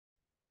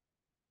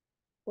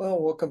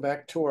Well, welcome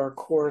back to our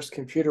course,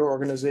 Computer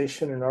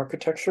Organization and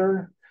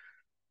Architecture.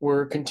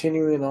 We're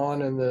continuing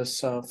on in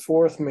this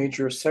fourth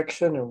major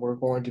section, and we're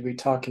going to be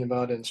talking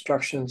about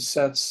instruction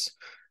sets,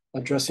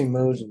 addressing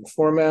modes and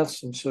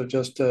formats. And so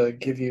just to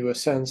give you a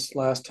sense,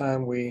 last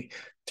time we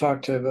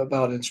talked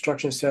about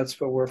instruction sets,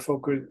 but we're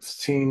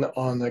focusing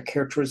on the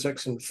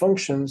characteristics and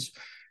functions.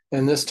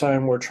 And this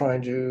time we're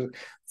trying to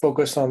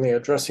focus on the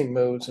addressing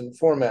modes and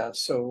formats.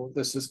 So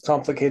this is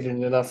complicated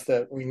enough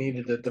that we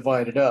needed to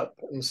divide it up.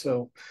 And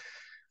so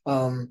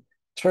in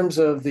terms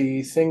of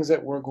the things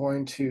that we're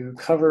going to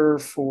cover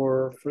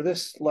for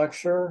this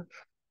lecture,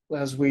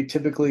 as we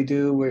typically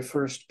do, we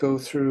first go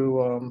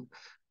through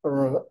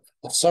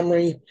a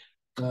summary,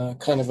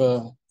 kind of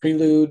a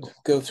prelude,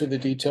 go through the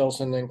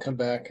details, and then come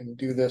back and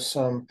do this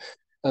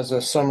as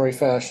a summary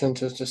fashion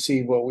to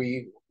see what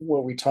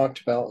we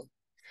talked about.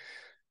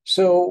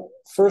 So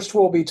first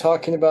we'll be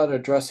talking about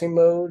addressing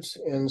modes.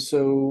 And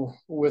so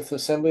with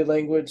assembly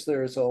language,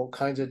 there's all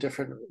kinds of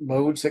different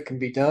modes that can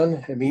be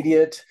done: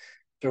 immediate,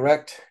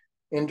 direct,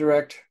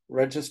 indirect,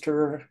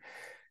 register,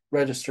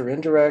 register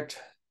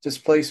indirect,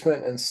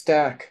 displacement, and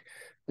stack.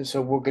 And so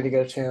we're going to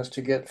get a chance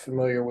to get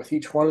familiar with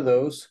each one of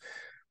those.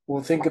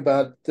 We'll think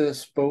about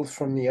this both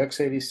from the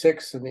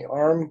x86 and the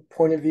ARM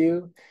point of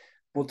view.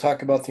 We'll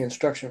talk about the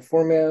instruction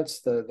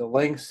formats, the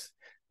lengths,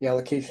 the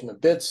allocation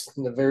of bits,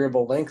 and the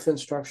variable length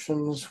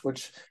instructions,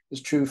 which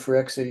is true for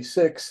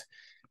x86.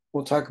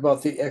 We'll talk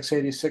about the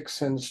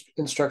x86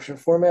 instruction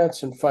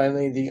formats, and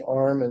finally, the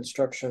ARM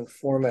instruction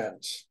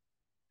formats.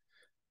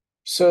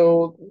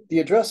 So the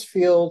address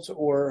fields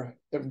or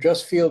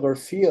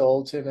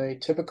fields in a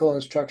typical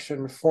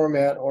instruction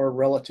format are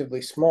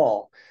relatively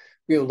small.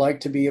 We would like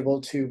to be able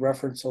to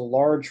reference a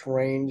large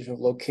range of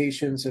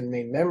locations in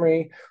main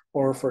memory,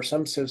 or for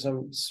some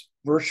systems,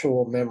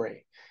 virtual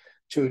memory.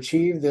 To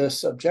achieve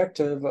this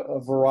objective,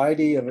 a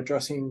variety of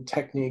addressing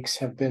techniques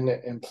have been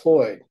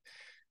employed.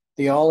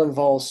 They all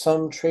involve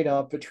some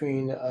trade-off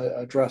between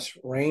address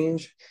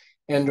range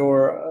and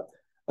or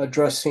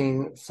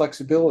addressing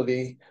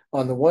flexibility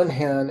on the one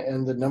hand,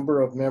 and the number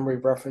of memory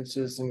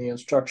references in the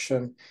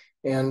instruction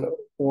and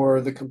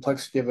or the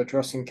complexity of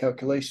addressing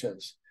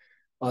calculations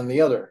on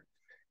the other.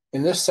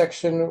 In this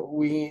section,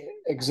 we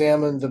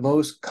examine the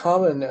most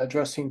common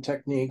addressing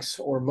techniques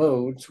or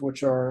modes,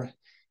 which are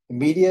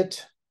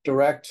immediate,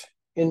 direct,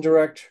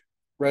 indirect,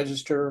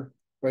 register,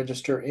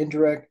 register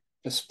indirect,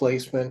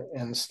 displacement,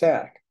 and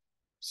stack.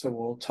 So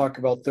we'll talk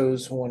about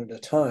those one at a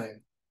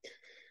time.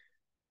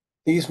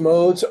 These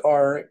modes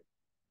are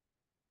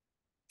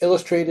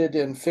illustrated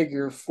in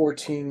figure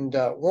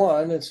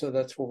 14.1, and so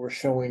that's what we're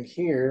showing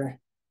here.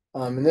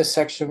 In this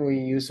section, we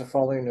use the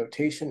following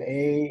notation: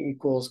 A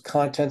equals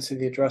contents of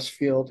the address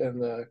field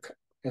and the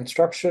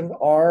instruction.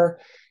 R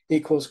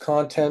equals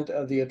content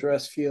of the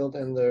address field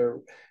and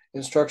the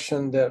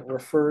instruction that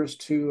refers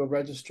to a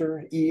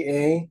register.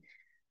 EA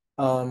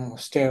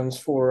stands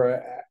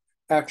for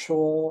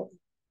actual,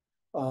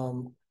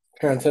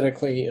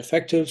 parenthetically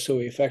effective, so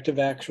effective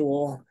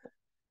actual.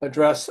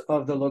 Address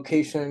of the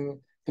location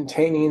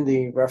containing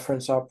the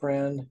reference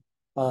operand,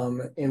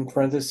 in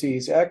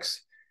parentheses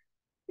X,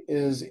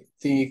 is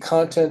the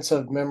contents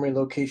of memory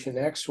location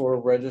X or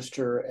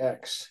register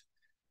X.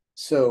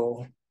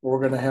 So we're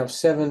going to have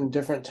 7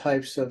 different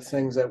types of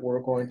things that we're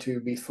going to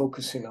be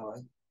focusing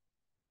on.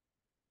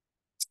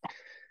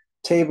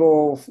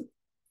 Table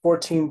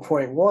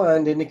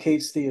 14.1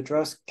 indicates the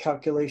address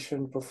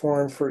calculation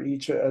performed for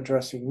each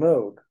addressing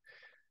mode.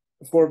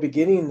 Before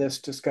beginning this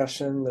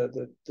discussion,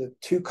 the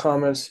two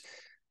comments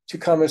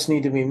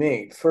need to be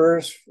made.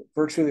 First,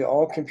 virtually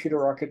all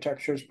computer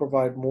architectures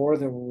provide more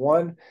than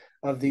one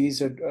of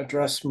these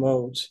address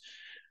modes.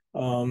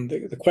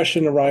 The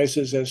question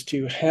arises as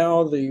to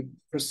how the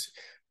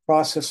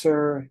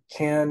processor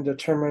can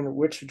determine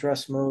which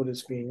address mode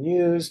is being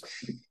used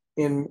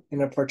in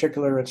a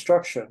particular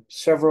instruction.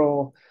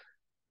 Several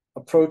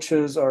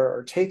approaches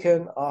are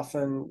taken.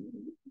 Often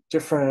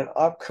different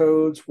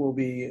opcodes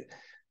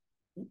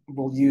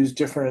will use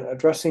different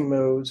addressing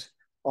modes.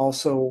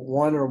 Also,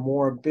 one or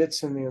more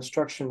bits in the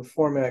instruction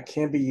format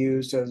can be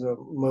used as a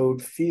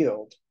mode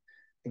field.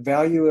 The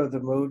value of the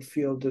mode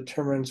field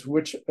determines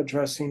which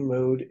addressing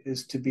mode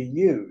is to be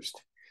used.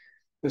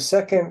 The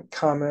second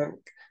comment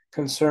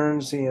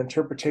concerns the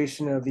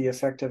interpretation of the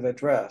effective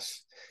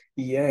address,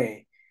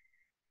 EA.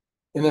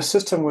 In a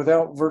system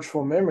without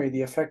virtual memory,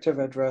 the effective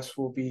address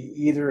will be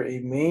either a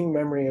main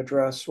memory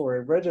address or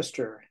a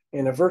register.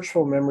 In a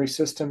virtual memory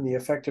system, the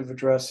effective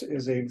address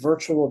is a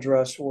virtual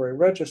address or a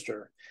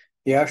register.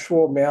 The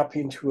actual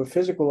mapping to a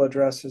physical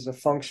address is a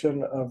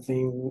function of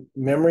the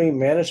memory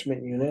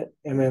management unit,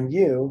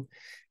 MMU,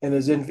 and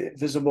is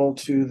invisible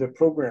to the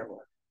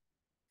programmer.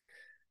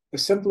 The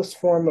simplest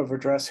form of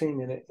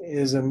addressing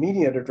is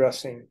immediate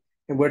addressing,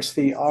 in which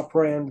the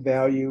operand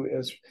value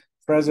is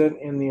present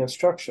in the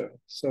instruction.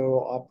 So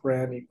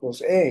operand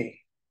equals A.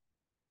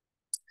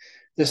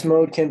 This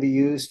mode can be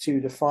used to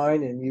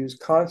define and use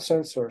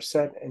constants or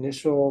set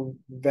initial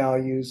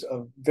values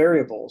of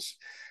variables.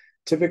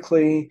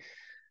 Typically,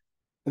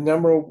 The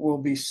number will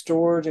be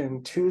stored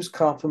in 2's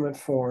complement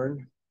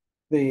form.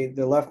 The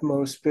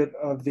leftmost bit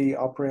of the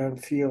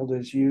operand field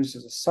is used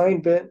as a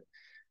sign bit.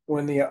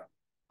 When the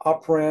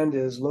operand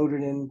is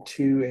loaded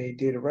into a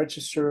data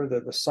register,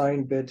 the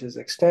sign bit is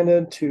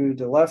extended to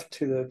the left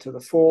to the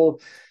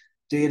full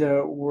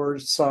data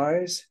word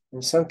size.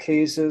 In some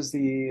cases,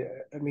 the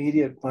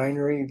immediate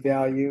binary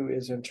value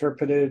is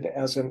interpreted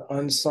as an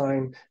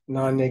unsigned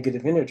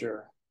non-negative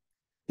integer.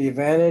 The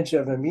advantage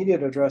of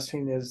immediate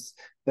addressing is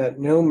that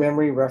no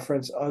memory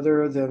reference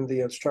other than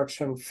the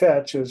instruction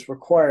fetch is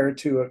required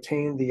to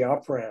obtain the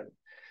operand,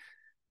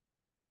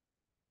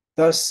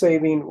 thus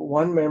saving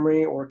one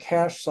memory or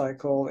cache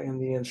cycle in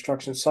the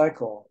instruction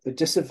cycle. The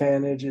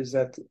disadvantage is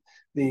that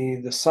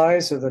the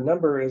size of the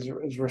number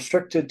is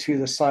restricted to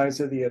the size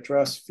of the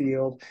address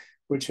field,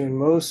 which in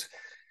most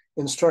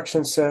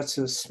instruction sets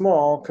is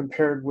small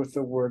compared with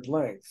the word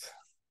length.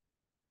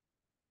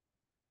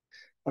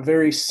 A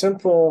very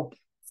simple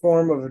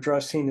form of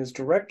addressing is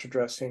direct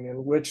addressing,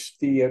 in which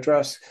the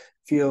address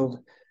field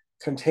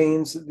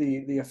contains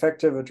the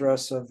effective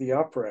address of the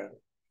operand,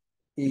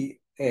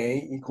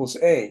 EA equals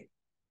A.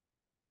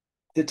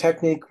 The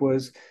technique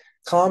was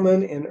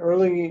common in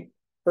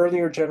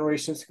earlier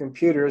generations of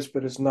computers,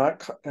 but is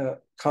not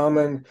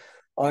common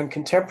on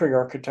contemporary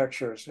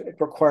architectures. It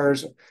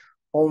requires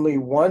only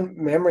one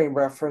memory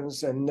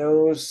reference and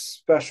no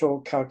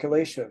special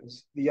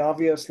calculations. The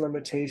obvious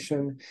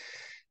limitation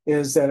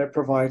is that it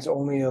provides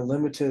only a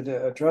limited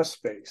address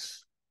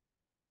space.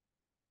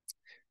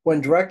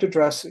 When direct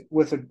addressing,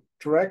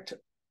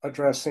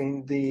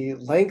 the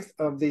length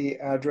of the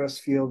address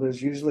field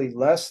is usually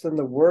less than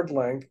the word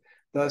length,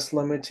 thus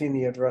limiting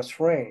the address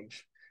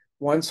range.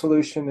 One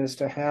solution is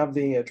to have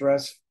the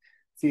address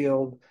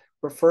field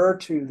refer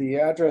to the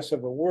address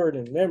of a word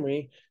in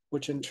memory,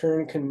 which in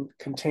turn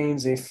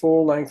contains a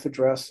full-length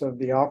address of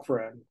the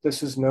operand.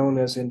 This is known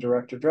as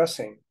indirect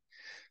addressing.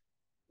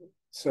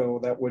 So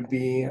that would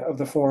be of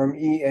the form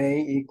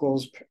EA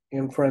equals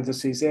in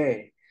parentheses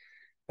A.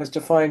 As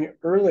defined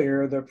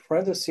earlier, the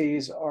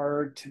parentheses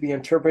are to be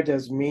interpreted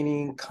as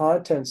meaning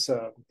contents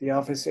of. The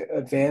obvious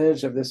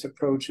advantage of this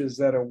approach is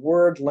that a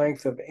word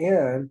length of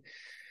n,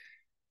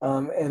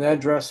 an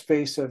address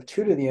space of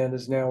 2 to the n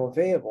is now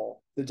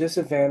available. The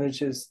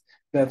disadvantage is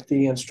that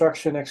the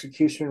instruction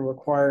execution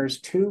requires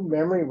 2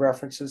 memory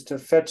references to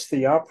fetch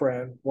the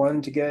operand,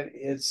 one to get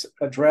its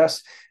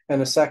address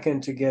and a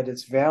second to get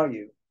its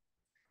value.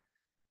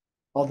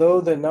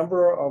 Although the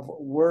number of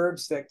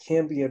words that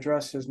can be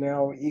addressed is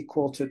now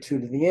equal to 2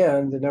 to the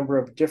n, the number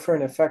of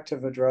different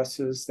effective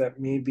addresses that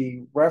may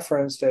be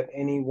referenced at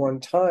any one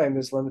time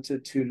is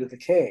limited to 2 to the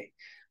k,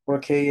 where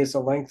k is the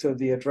length of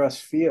the address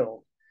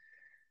field.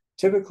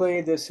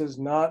 Typically, this is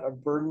not a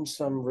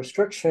burdensome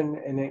restriction,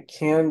 and it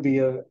can be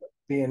an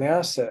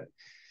asset.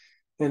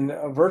 In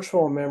a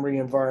virtual memory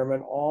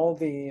environment, all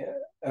the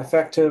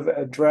effective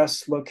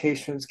address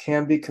locations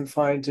can be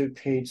confined to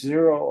page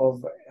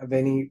 0 of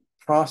any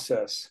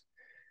process.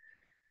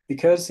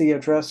 Because the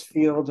address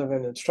field of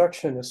an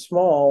instruction is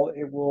small,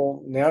 it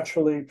will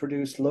naturally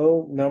produce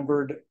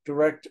low-numbered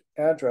direct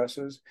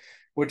addresses,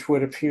 which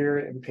would appear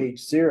in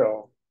page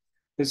 0.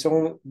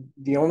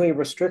 The only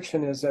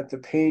restriction is that the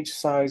page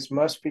size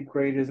must be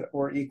greater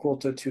or equal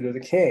to 2 to the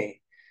k.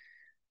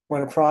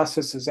 When a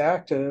process is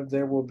active,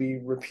 there will be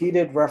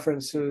repeated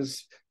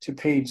references to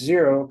page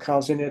 0,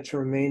 causing it to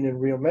remain in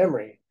real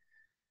memory.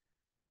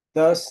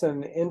 Thus,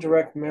 an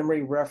indirect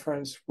memory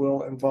reference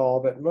will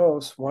involve at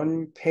most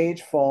 1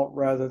 page fault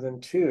rather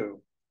than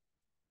 2.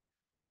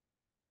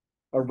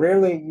 A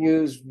rarely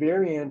used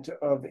variant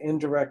of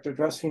indirect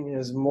addressing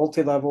is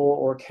multi-level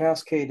or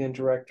cascade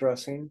indirect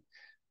addressing,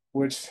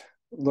 which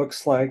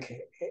looks like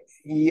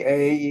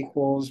EA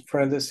equals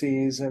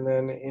parentheses, and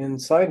then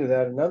inside of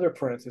that, another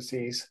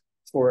parentheses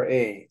for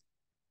A.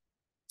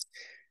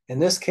 In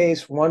this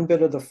case, one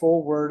bit of the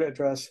full word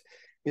address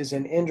is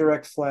an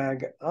indirect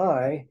flag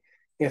I.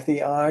 If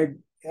the I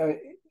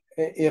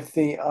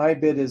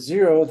bit is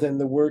 0, then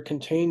the word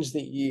contains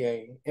the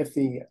EA. If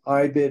the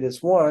I bit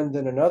is 1,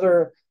 then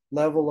another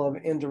level of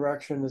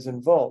indirection is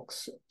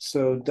invoked,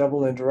 so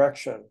double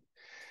indirection.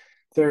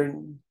 There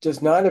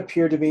does not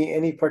appear to be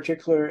any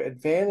particular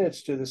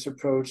advantage to this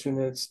approach, and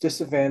its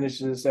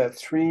disadvantage is that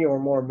 3 or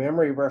more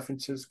memory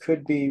references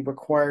could be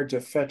required to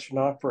fetch an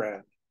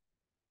operand.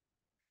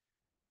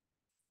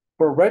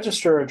 For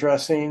register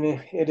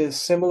addressing, it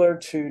is similar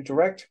to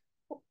direct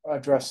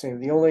addressing.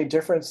 The only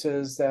difference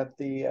is that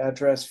the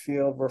address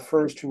field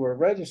refers to a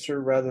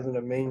register rather than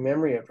a main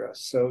memory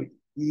address. So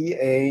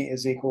EA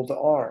is equal to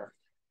R.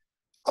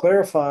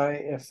 Clarify,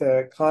 if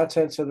the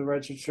contents of the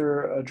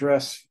register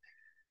address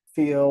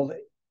field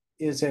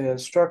is 5,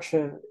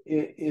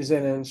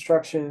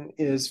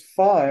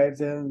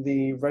 then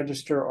the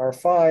register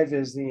R5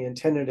 is the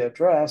intended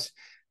address,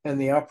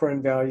 and the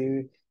operand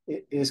value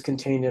is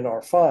contained in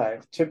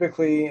R5.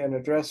 Typically, an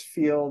address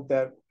field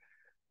that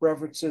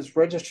references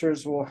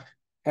registers will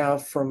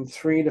have from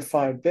 3 to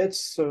 5 bits,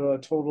 so a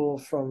total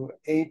from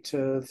 8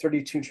 to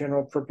 32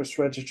 general purpose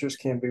registers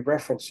can be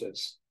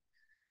referenced.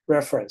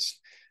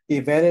 The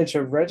advantage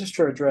of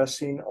register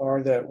addressing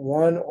are that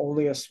one,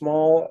 only a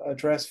small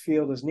address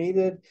field is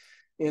needed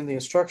in the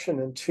instruction,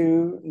 and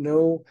two,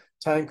 no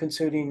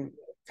time-consuming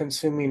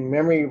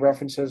memory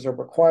references are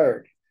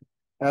required.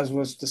 As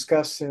was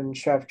discussed in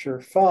Chapter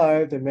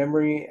 5, the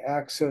memory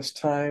access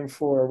time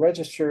for a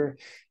register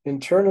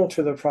internal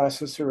to the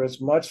processor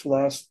is much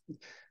less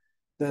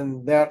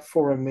than that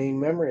for a main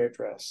memory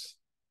address.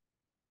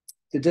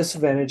 The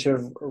disadvantage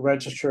of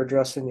register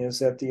addressing is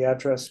that the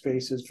address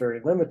space is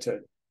very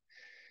limited.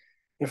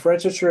 If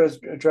register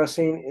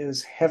addressing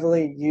is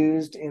heavily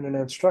used in an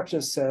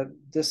instruction set,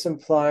 this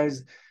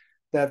implies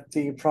that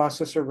the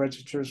processor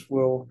registers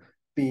will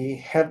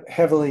be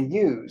heavily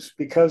used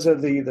because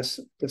of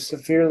the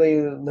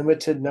severely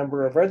limited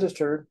number of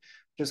registered,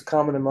 which is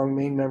common among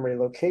main memory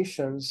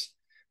locations,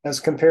 as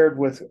compared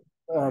with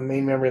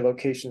main memory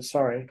locations,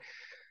 sorry.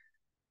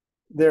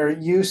 Their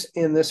use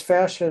in this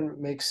fashion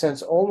makes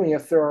sense only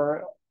if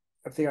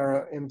they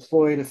are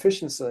employed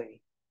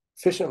efficiently.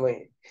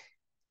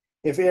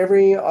 If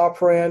every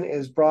operand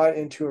is brought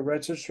into a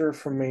register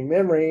from main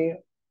memory,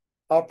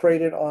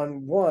 operated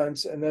on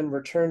once, and then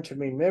returned to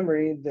main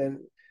memory,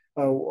 then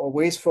a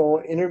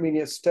wasteful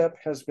intermediate step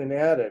has been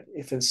added.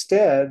 If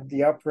instead the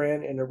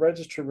operand in a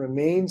register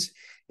remains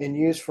in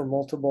use for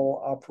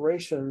multiple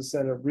operations,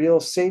 then a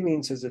real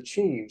savings is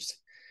achieved.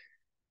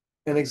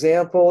 An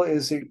example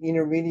is the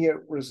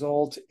intermediate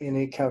result in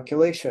a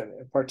calculation.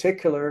 In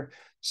particular,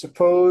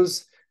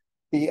 suppose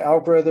the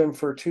algorithm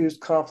for 2's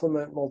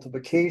complement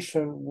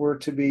multiplication were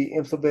to be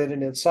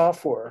implemented in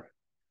software.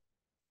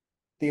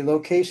 The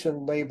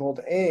location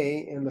labeled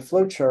A in the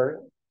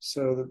flowchart,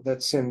 so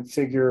that's in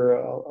figure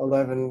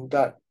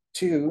 11.2,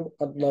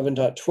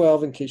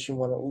 11.12, in case you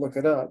want to look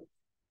it up,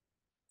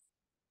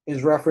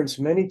 is referenced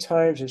many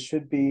times. It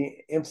should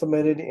be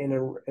implemented in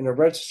a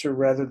register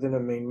rather than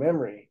a main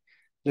memory.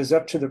 It is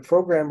up to the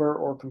programmer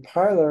or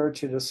compiler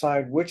to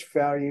decide which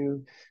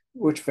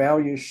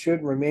values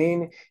should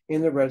remain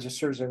in the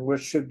registers and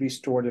which should be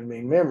stored in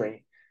main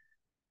memory.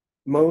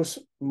 Most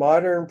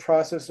modern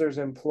processors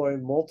employ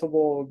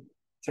multiple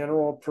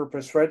general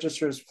purpose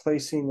registers,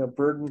 placing a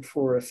burden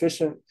for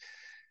efficient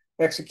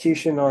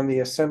execution on the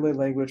assembly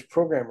language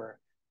programmer,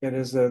 that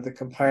is the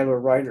compiler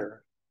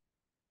writer.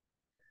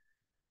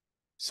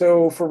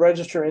 So for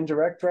register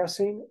indirect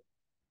addressing,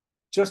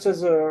 just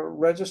as a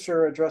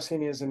register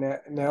addressing is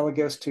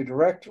analogous to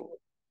direct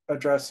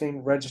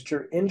addressing,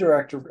 register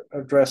indirect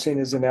addressing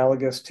is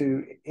analogous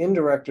to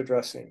indirect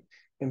addressing.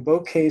 In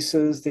both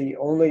cases, the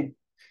only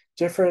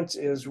difference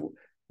is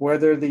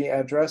whether the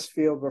address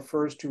field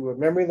refers to a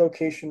memory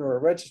location or a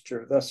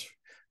register. Thus,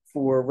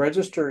 for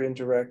register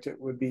indirect, it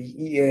would be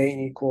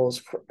EA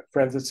equals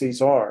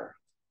parentheses R.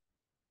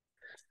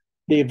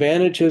 The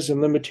advantages and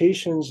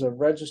limitations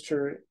of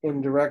register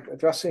indirect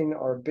addressing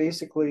are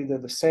basically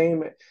the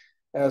same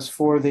as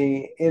for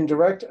the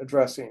indirect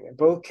addressing. In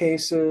both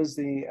cases,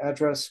 the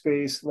address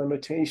space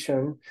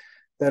limitation,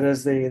 that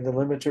is the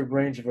limited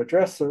range of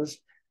addresses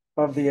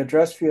of the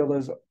address field,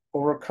 is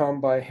overcome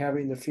by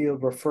having the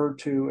field referred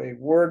to a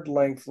word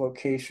length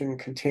location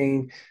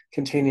containing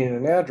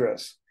an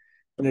address.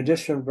 In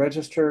addition,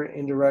 register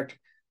indirect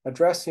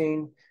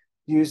addressing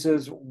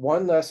uses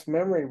one less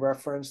memory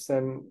reference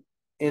than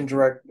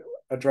indirect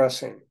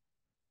addressing.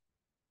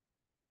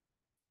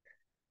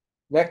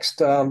 Next,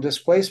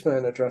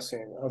 displacement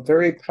addressing. A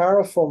very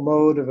powerful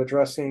mode of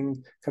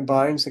addressing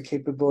combines the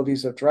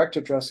capabilities of direct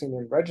addressing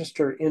and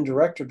register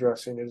indirect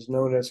addressing. It is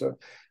known as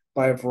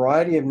by a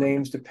variety of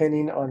names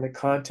depending on the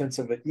contents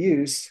of its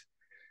use,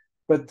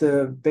 but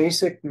the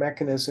basic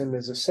mechanism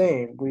is the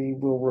same. We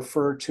will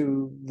refer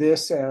to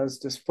this as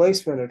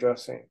displacement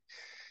addressing,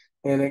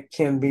 and it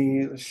can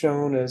be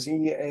shown as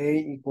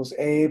EA equals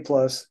A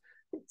plus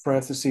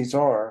parentheses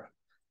R.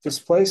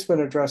 Displacement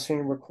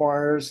addressing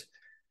requires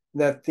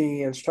that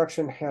the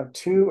instruction have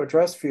two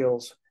address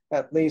fields,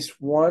 at least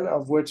one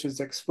of which is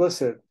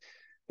explicit.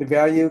 The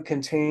value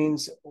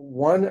contains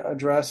one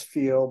address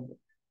field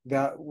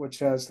which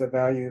has the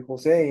value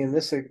equals A, and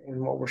this,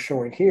 in what we're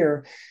showing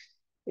here,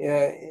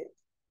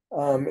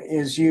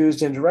 is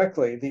used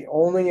indirectly. The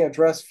only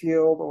address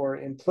field or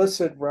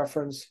implicit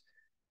reference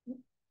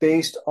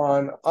based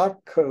on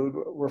opcode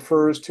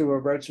refers to a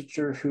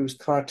register whose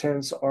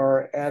contents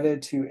are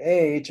added to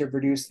A to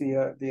produce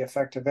the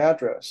effective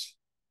address.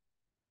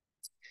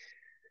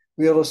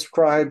 We'll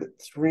describe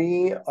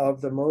three of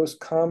the most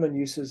common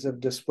uses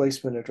of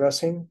displacement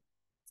addressing.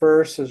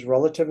 First is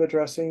relative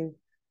addressing,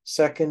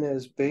 second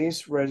is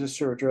base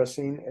register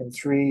addressing, and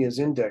three is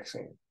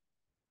indexing.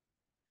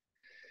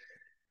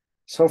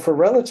 So for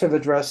relative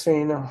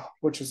addressing,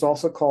 which is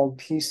also called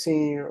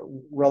PC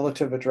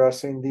relative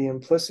addressing, the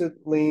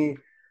implicitly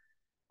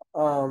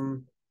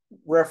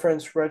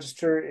referenced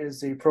register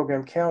is the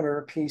program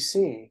counter,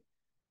 PC.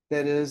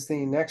 That is,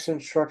 the next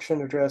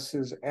instruction address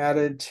is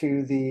added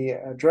to the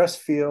address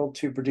field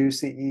to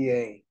produce the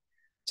EA.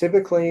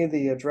 Typically,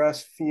 the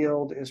address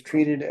field is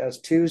treated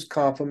as 2's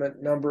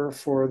complement number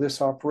for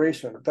this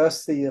operation.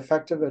 Thus, the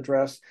effective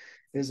address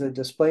is a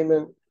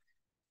displacement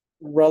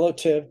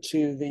relative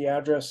to the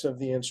address of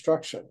the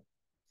instruction.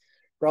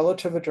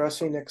 Relative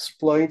addressing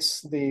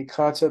exploits the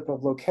concept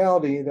of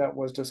locality that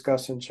was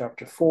discussed in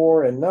chapter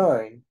 4 and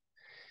 9.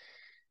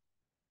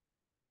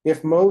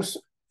 If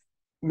most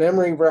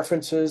memory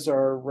references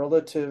are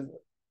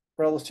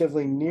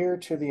relatively near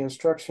to the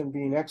instruction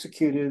being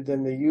executed,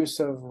 then the use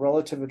of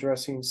relative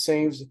addressing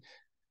saves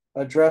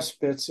address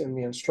bits in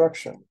the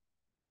instruction.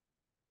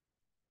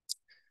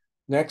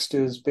 Next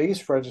is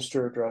base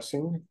register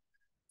addressing.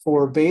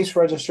 For base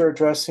register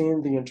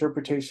addressing, the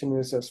interpretation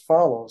is as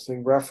follows. The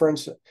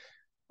reference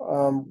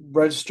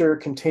register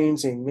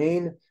contains a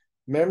main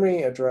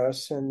memory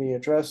address, and the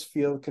address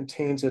field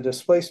contains a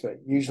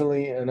displacement,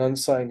 usually an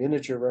unsigned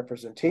integer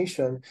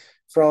representation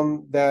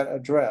from that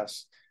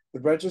address. The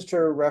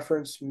register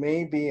reference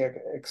may be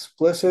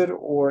explicit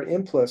or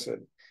implicit.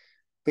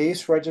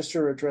 Base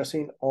register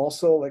addressing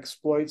also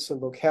exploits the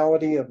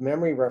locality of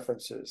memory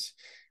references.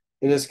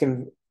 It is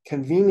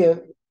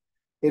convenient.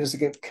 It is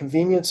a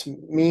convenience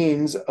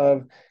means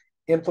of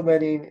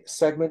implementing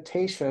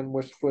segmentation,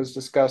 which was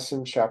discussed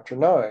in chapter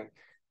 9.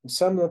 In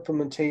some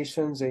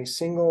implementations, a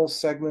single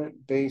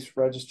segment base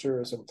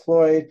register is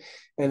employed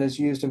and is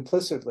used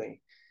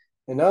implicitly.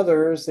 In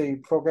others, the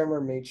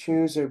programmer may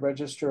choose a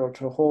register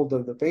to hold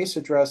the base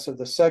address of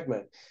the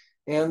segment,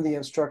 and the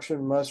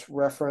instruction must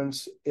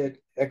reference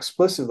it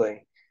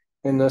explicitly.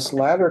 In this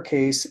latter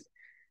case,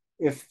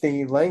 if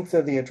the length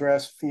of the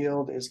address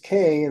field is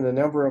k and the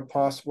number of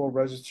possible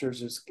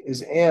registers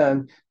is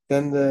n,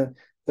 then the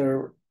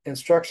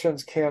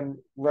instructions can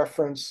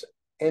reference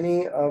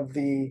any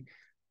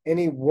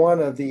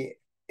one of the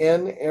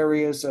n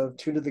areas of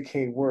 2 to the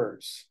k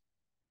words.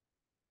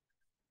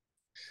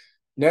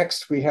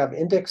 Next, we have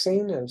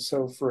indexing. And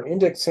so for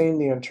indexing,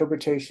 the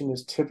interpretation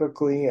is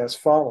typically as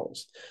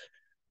follows.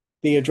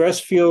 The address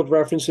field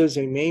references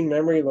a main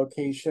memory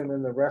location,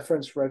 and the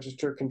reference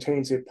register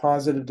contains a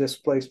positive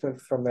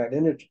displacement from that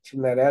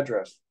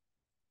address.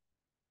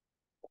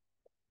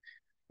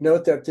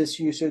 Note that this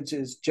usage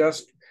is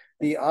just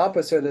the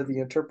opposite of the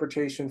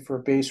interpretation for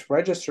base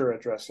register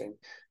addressing.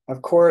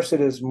 Of course, it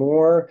is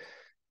more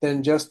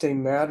than just a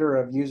matter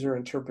of user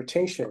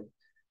interpretation.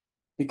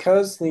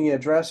 Because the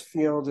address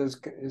field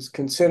is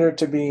considered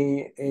to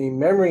be a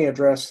memory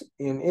address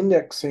in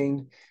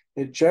indexing,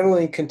 it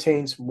generally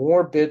contains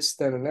more bits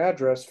than an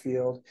address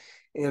field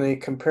in a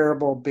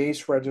comparable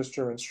base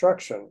register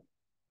instruction.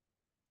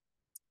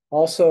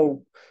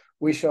 Also,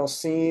 we shall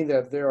see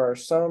that there are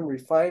some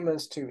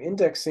refinements to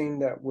indexing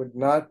that would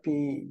not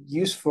be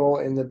useful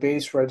in the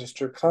base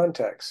register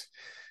context.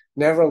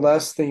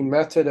 Nevertheless, the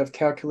method of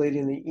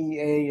calculating the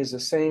EA is the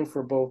same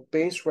for both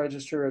base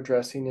register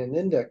addressing and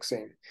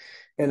indexing.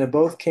 And in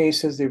both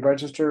cases, the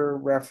register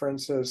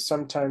reference is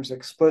sometimes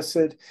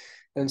explicit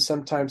and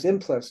sometimes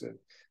implicit.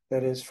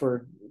 That is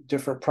for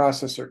different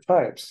processor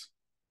types.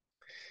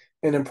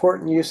 An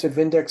important use of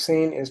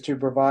indexing is to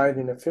provide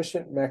an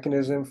efficient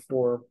mechanism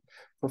for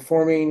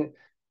performing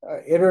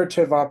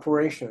iterative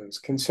operations.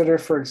 Consider,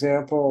 for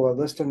example, a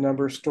list of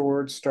numbers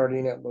stored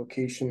starting at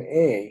location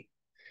A.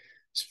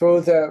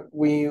 Suppose that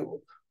we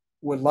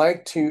would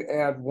like to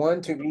add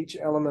 1 to each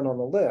element on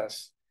the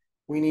list.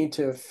 We need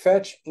to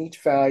fetch each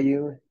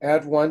value,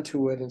 add 1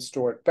 to it, and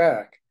store it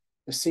back.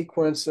 The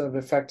sequence of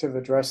effective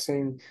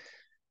addressing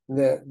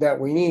that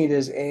we need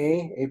is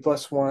A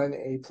plus 1,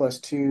 A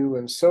plus 2,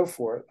 and so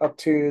forth, up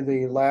to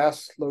the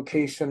last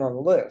location on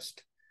the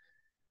list.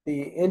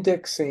 With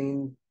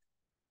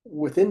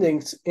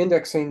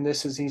indexing,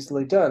 this is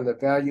easily done. The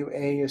value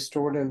A is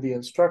stored in the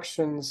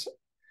instructions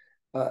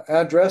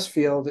address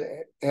field,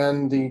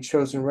 and the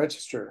chosen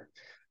register,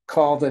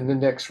 called an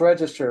index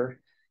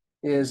register,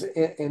 is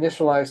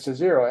initialized to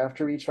 0.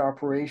 After each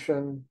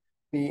operation,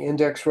 the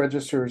index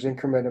register is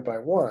incremented by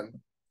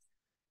 1.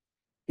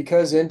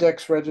 Because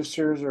index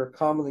registers are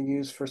commonly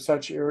used for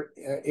such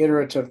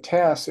iterative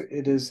tasks,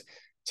 it is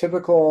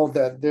typical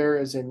that there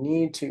is a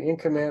need to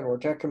increment or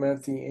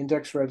decrement the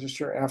index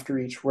register after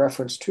each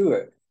reference to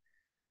it.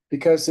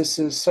 Because this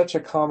is such a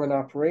common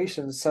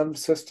operation, some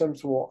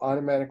systems will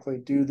automatically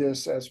do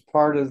this as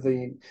part of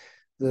the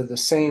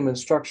same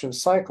instruction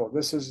cycle.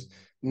 This is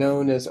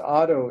known as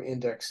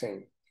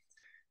auto-indexing.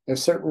 If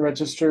certain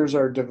registers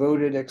are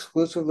devoted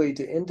exclusively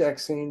to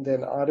indexing,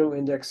 then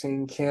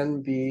auto-indexing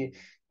can be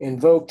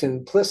invoked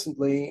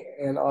implicitly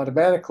and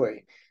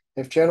automatically.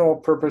 If general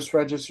purpose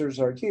registers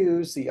are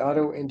used, the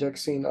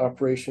auto-indexing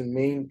operation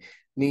may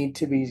need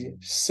to be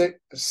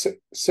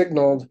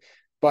signaled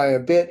by a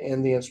bit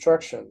in the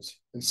instructions.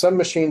 In some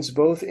machines,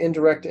 both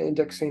indirect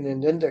indexing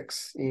and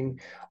indexing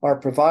are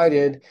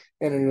provided,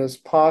 and it is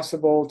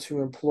possible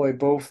to employ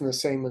both in the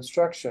same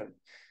instruction.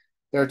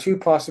 There are two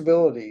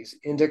possibilities.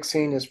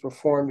 Indexing is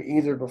performed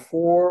either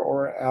before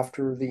or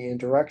after the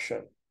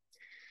indirection.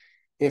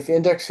 If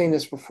indexing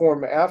is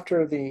performed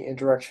after the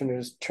indirection, it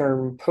is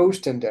termed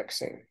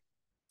post-indexing.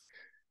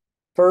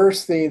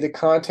 First, the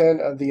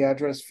content of the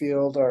address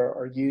field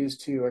are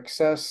used to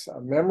access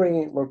a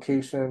memory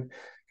location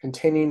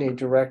containing a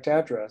direct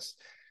address.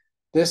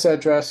 This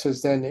address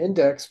is then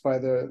indexed by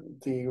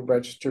the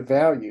register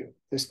value.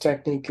 This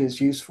technique is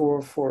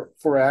useful for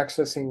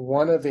accessing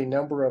one of a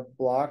number of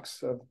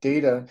blocks of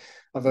data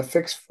of a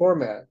fixed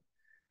format.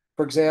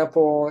 For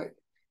example,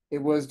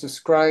 it was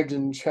described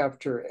in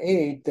Chapter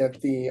 8 that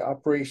the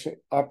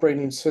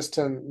operating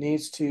system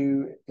needs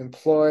to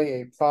employ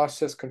a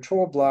process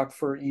control block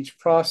for each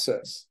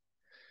process.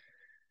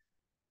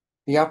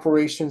 The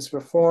operations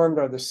performed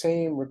are the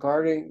same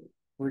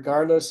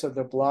regardless of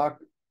the block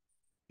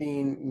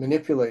being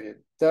manipulated.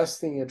 Thus,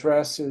 the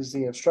address is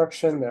the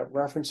instruction that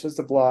references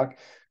the block,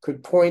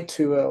 could point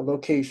to a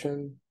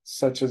location,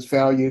 such as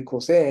value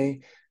equals A,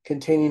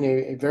 containing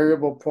a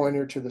variable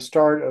pointer to the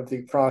start of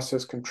the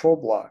process control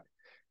block.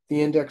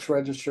 The index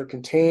register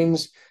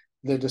contains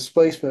the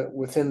displacement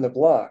within the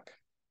block.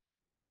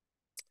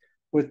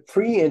 With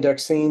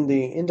pre-indexing,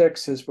 the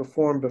index is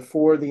performed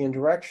before the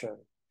indirection.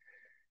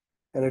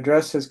 An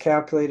address is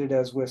calculated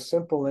as with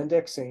simple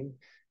indexing.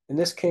 In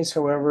this case,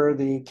 however,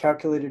 the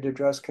calculated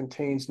address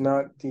contains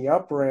not the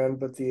operand,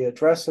 but the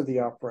address of the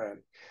operand.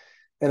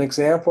 An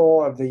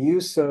example of the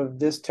use of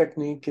this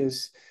technique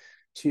is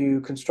to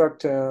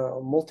construct a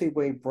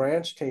multi-way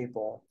branch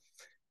table.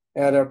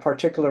 At a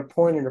particular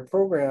point in a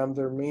program,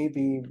 there may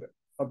be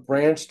a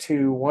branch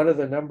to one of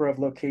the number of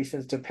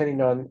locations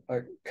depending on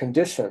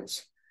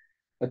conditions.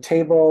 A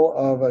table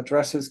of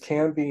addresses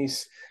can be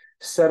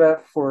set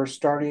up for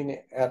starting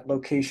at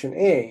location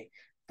A.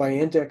 By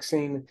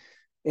indexing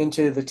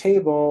into the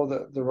table,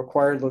 the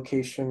required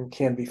location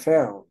can be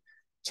found.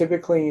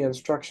 Typically,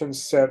 instruction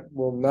set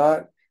will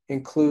not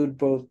include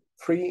both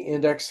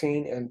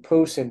pre-indexing and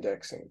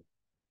post-indexing.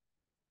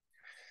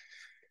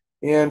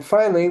 And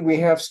finally, we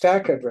have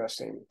stack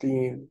addressing.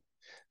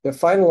 The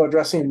final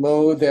addressing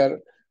mode that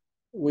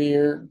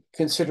we're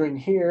considering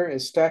here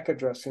is stack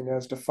addressing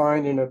as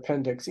defined in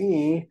Appendix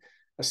E.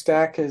 A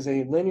stack is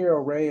a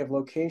linear array of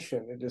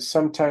location. It is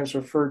sometimes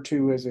referred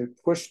to as a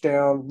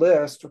push-down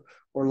list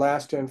or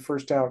last in,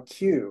 first out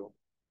queue.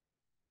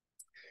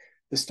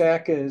 The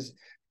stack is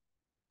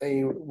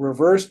a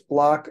reversed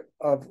block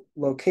of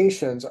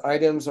locations.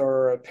 Items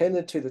are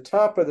appended to the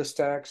top of the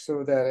stack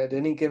so that at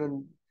any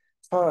given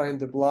time,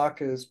 the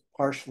block is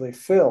partially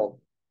filled.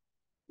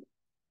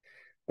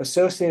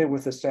 Associated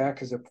with the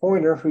stack is a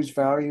pointer whose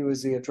value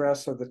is the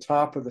address of the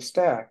top of the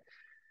stack.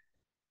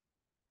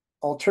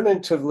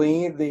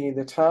 Alternatively,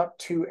 the top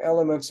two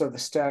elements of the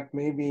stack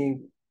may be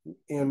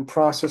in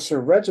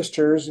processor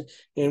registers,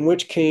 in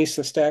which case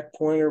the stack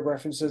pointer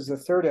references the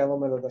third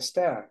element of the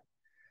stack.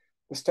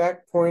 The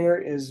stack pointer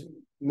is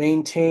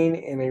maintained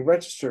in a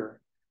register.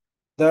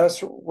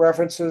 Thus,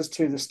 references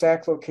to the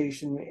stack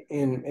location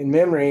in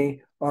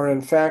memory are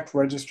in fact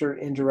register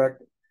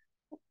indirect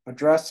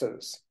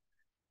addresses.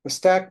 The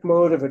stack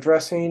mode of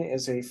addressing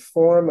is a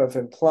form of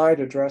implied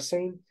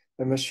addressing.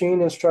 The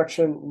machine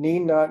instruction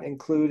need not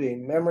include a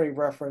memory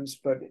reference,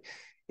 but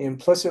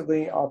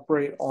implicitly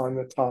operate on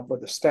the top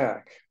of the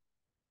stack.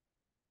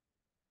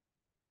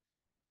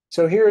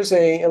 So here's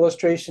an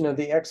illustration of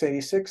the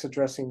x86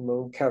 addressing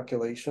mode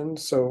calculation.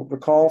 So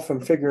recall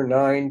from figure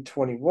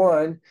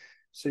 921,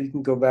 so you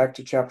can go back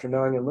to chapter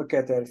 9 and look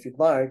at that if you'd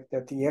like,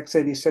 that the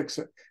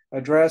x86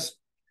 address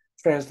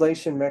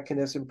translation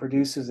mechanism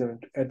produces an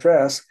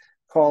address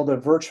called a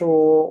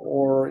virtual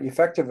or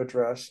effective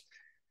address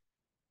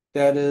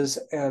that is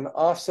an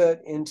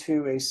offset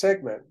into a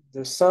segment.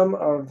 The sum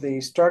of the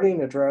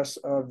starting address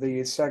of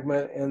the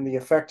segment and the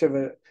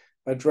effective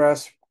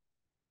address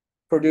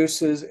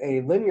produces a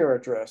linear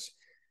address.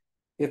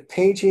 If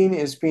paging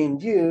is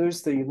being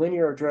used, the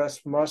linear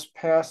address must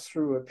pass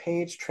through a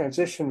page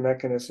transition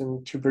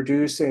mechanism to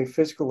produce a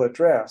physical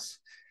address.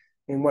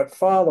 In what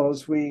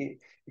follows, we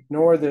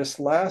ignore this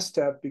last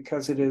step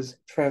because it is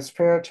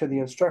transparent to the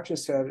instruction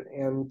set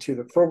and to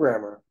the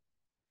programmer.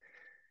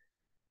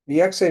 The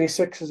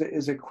x86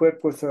 is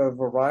equipped with a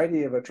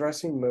variety of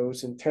addressing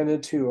modes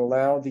intended to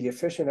allow the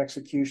efficient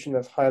execution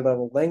of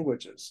high-level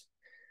languages.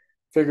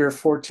 Figure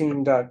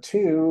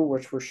 14.2,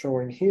 which we're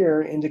showing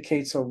here,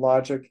 indicates a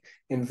logic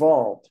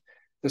involved.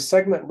 The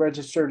segment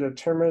register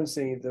determines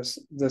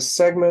the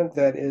segment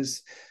that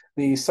is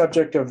the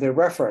subject of the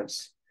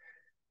reference.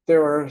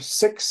 There are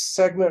 6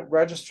 segment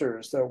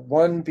registers. The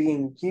one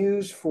being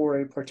used for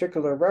a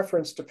particular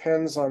reference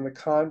depends on the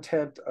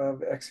content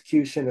of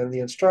execution and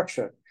the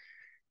instruction.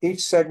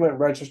 Each segment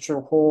register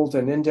holds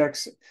an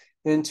index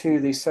into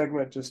the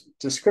segment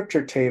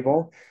descriptor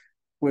table,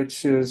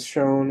 which is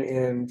shown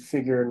in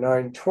figure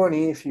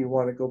 920, if you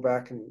want to go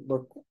back and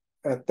look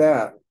at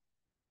that,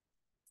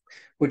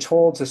 which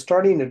holds a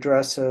starting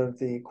address of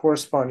the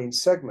corresponding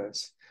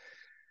segments.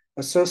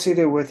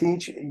 Associated with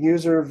each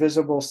user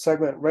visible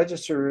segment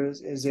register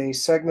is a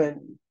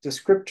segment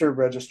descriptor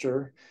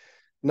register,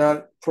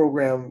 not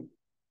programmer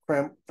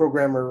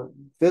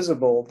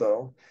visible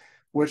though,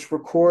 which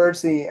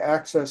records the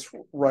access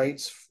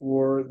rights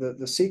for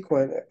the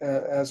sequence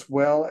as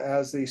well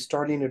as the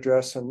starting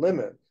address and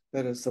limit,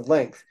 that is the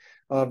length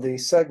of the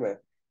segment.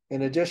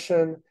 In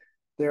addition,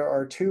 there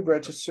are 2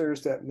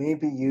 registers that may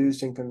be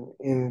used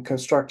in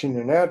constructing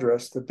an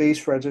address, the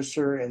base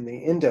register and the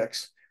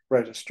index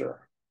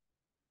register.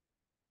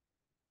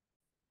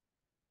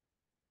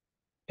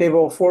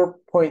 Table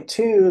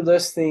 4.2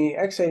 lists the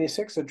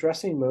x86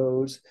 addressing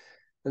modes,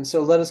 and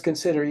so let us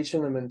consider each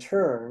of them in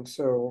turn.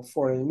 So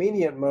for an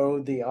immediate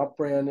mode, the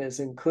operand is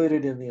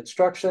included in the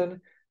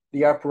instruction.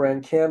 The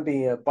operand can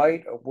be a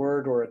byte, a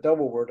word, or a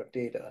double word of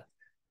data.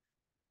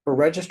 For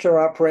register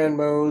operand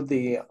mode,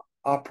 the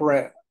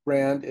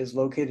operand is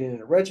located in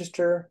a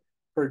register.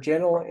 For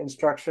general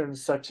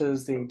instructions such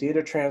as the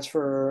data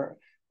transfer,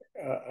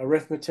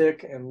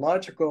 arithmetic, and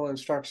logical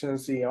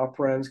instructions, the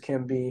operands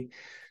can be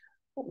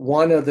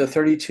one of the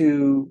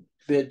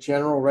 32-bit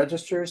general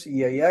registers: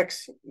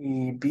 EAX,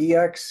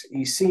 EBX,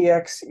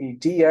 ECX,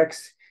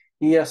 EDX,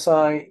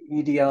 ESI,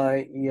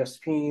 EDI,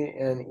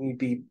 ESP, and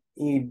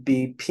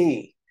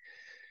EBP.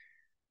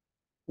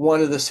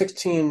 One of the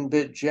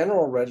 16-bit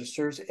general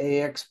registers: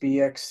 AX,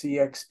 BX,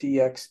 CX,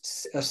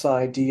 DX,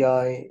 SI,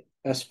 DI,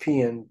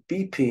 SP, and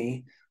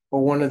BP,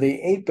 or one of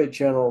the 8-bit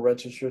general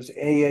registers: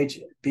 AH,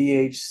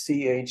 BH,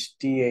 CH,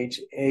 DH,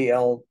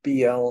 AL,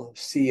 BL,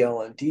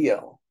 CL, and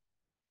DL.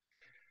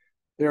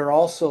 There are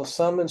also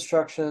some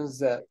instructions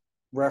that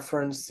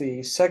reference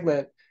the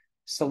segment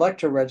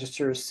selector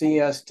registers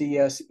CS,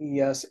 DS,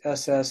 ES,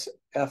 SS,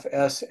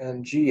 FS,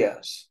 and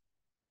GS.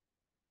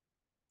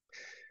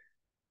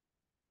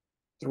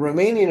 The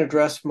remaining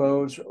address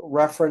modes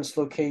reference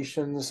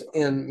locations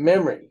in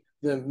memory.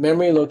 The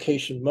memory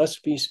location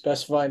must be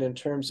specified in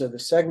terms of the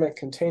segment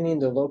containing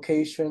the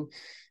location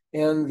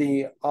and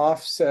the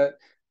offset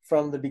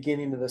from the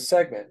beginning of the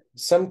segment. In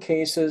some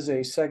cases,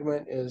 a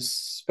segment is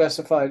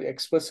specified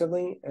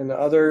explicitly, and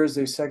others,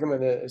 a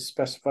segment is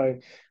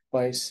specified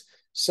by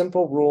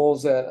simple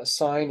rules that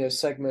assign a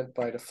segment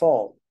by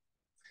default.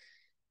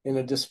 In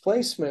a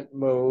displacement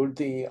mode,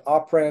 the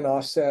operand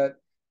offset,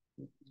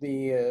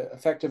 the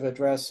effective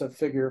address of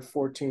figure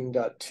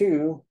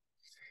 14.2,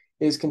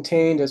 is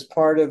contained as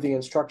part of the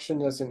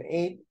instruction as an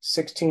 8,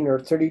 16, or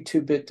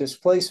 32-bit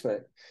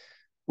displacement.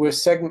 With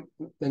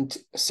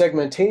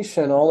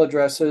segmentation, all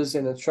addresses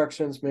and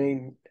instructions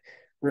may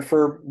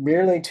refer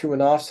merely to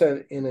an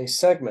offset in a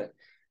segment.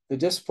 The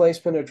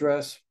displacement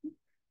address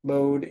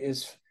mode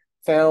is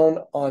found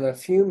on a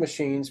few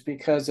machines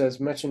because, as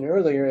mentioned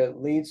earlier,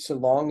 it leads to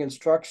long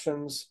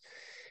instructions.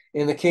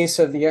 In the case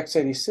of the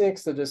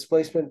x86, the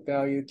displacement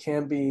value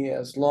can be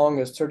as long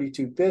as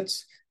 32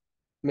 bits,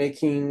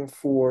 making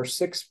for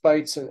 6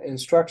 bytes of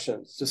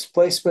instructions.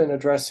 Displacement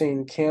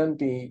addressing can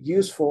be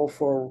useful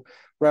for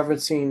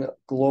referencing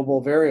global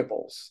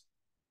variables.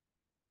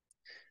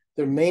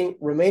 The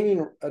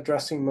remaining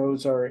addressing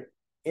modes are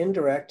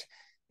indirect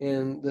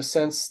in the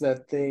sense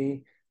that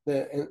the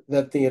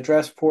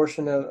address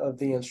portion of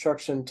the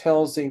instruction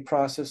tells the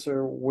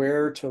processor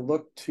where to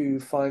look to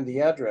find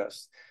the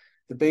address.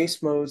 The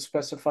base mode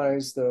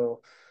specifies,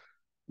 though,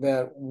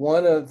 that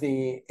one of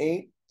the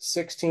 8,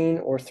 16,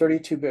 or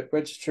 32-bit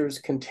registers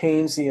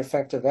contains the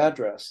effective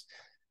address.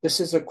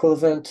 This is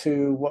equivalent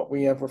to what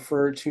we have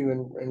referred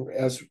to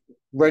as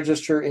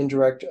register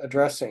indirect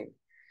addressing.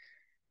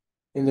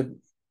 In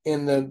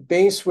the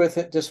base with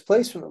it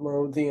displacement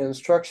mode, the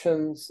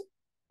instruction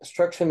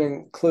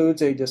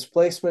includes a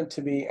displacement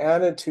to be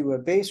added to a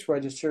base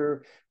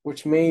register,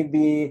 which may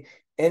be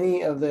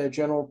any of the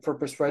general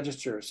purpose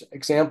registers.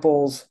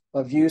 Examples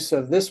of use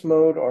of this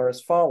mode are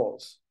as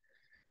follows.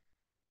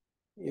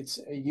 It's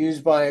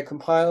used by a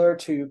compiler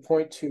to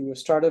point to a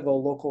start of a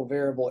local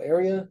variable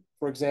area.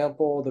 For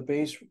example, the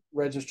base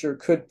register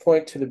could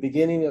point to the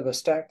beginning of a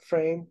stack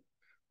frame,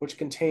 which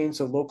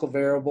contains a local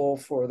variable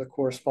for the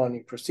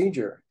corresponding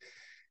procedure.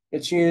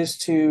 It's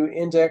used to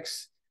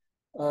index,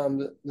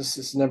 this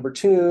is number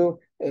 2,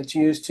 it's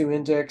used to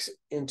index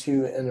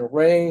into an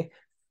array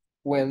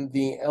when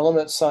the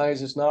element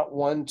size is not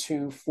 1,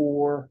 2,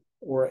 4,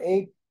 or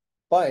 8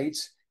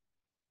 bytes,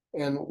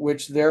 and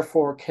which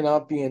therefore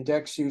cannot be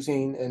indexed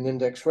using an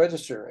index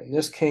register. In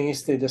this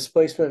case, the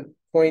displacement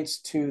points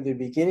to the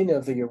beginning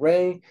of the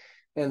array,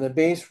 and the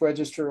base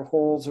register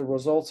holds the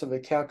results of a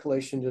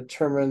calculation to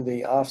determine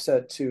the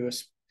offset to a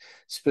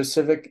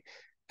specific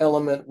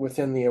element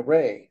within the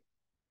array.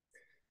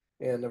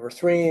 And number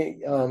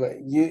 3,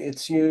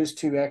 it's used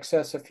to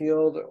access a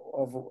field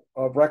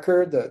of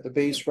record. The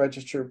base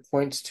register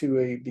points to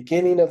a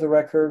beginning of the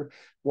record,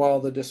 while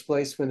the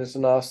displacement is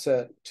an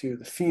offset to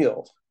the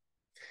field.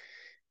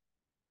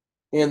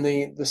 In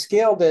the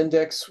scaled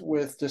index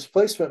with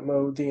displacement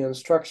mode, the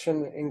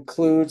instruction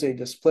includes a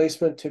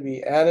displacement to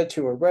be added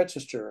to a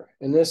register,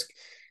 in this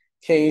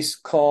case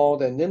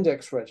called an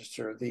index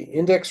register. The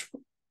index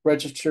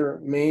register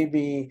may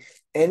be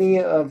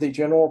any of the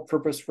general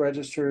purpose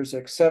registers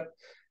except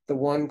the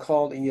one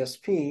called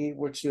ESP,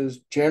 which is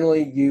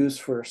generally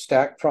used for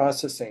stack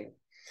processing.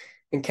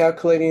 In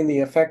calculating the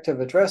effective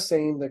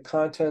addressing, the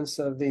contents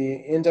of the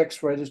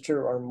index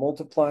register are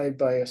multiplied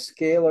by a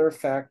scalar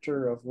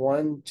factor of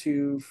 1,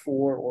 2,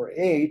 4, or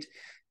 8,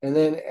 and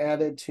then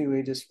added to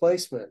a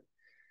displacement.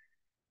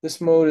 This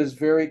mode is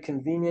very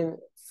convenient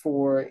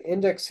for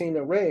indexing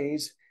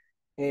arrays.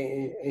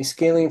 A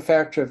scaling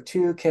factor of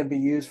 2 can be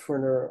used for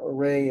an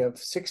array of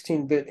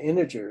 16-bit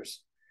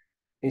integers.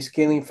 A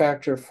scaling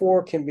factor of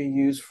 4 can be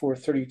used for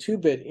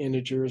 32-bit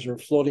integers or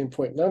floating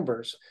point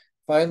numbers.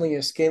 Finally,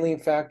 a scaling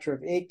factor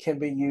of 8 can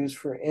be used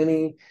for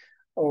any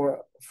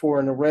or for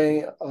an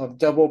array of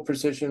double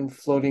precision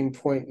floating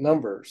point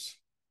numbers.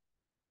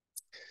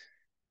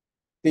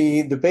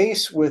 The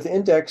base with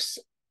index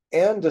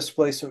and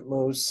displacement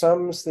modes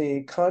sums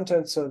the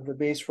contents of the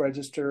base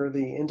register,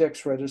 the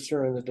index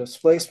register, and the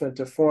displacement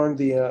to form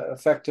the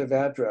effective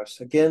address.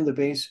 Again, the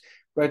base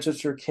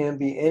register can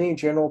be any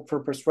general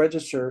purpose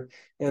register,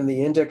 and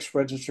the index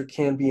register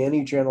can be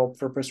any general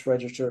purpose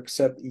register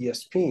except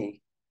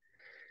ESP.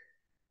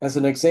 As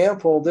an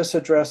example, this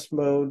address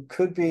mode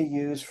could be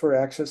used for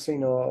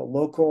accessing a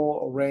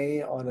local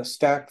array on a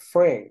stacked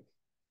frame.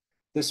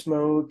 This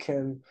mode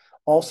can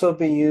also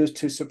be used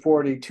to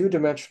support a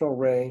two-dimensional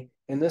array.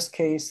 In this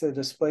case, the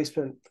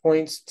displacement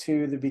points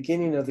to the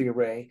beginning of the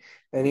array,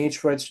 and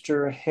each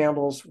register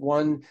handles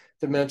one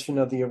dimension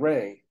of the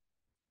array.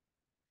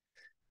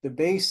 The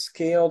base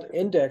scaled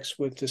index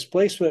with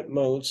displacement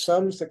mode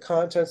sums the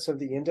contents of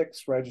the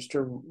index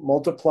register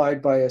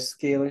multiplied by a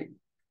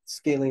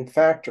scaling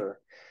factor,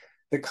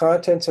 the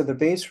contents of the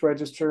base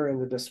register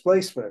and the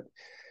displacement.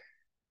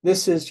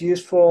 This is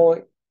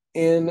useful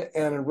in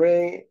an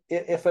array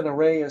if an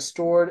array is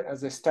stored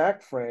as a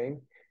stacked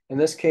frame. In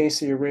this case,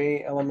 the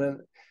array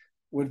element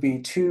would be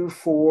 2,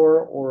 4,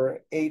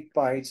 or 8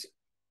 bytes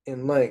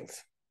in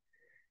length.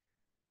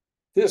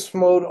 This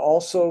mode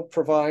also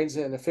provides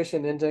an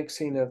efficient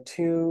indexing of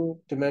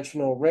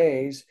two-dimensional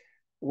arrays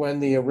when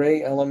the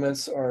array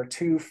elements are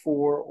 2,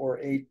 4, or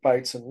 8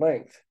 bytes in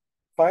length.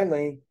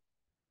 Finally,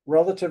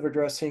 relative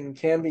addressing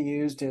can be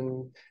used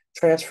in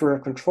transfer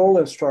of control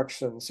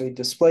instructions. A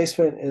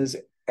displacement is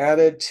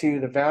added to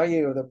the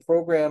value of the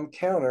program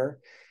counter,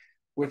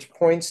 which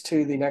points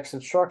to the next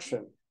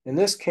instruction. In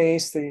this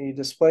case, the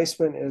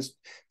displacement is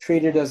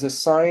treated as a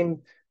signed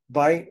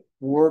byte,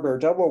 word, or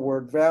double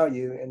word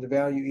value, and the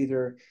value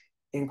either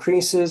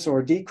increases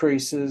or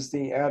decreases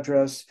the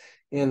address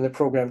in the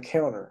program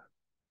counter.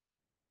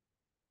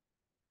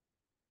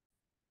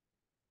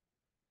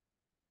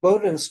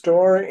 Load and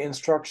store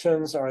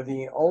instructions are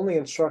the only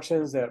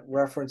instructions that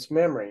reference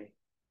memory.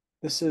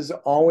 This is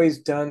always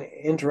done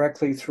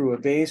indirectly through a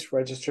base,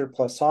 register,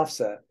 plus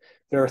offset.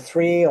 There are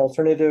three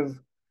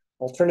alternatives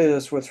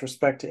with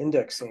respect to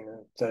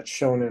indexing that's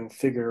shown in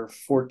figure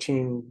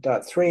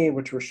 14.3,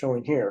 which we're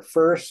showing here.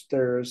 First,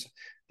 there's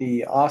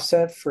the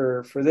offset.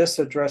 For this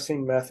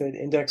addressing method,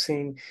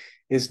 indexing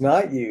is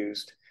not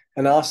used.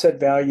 An offset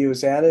value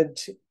is added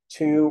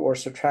to or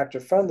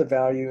subtracted from the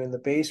value in the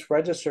base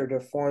register to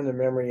form the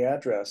memory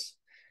address.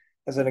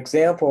 As an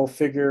example,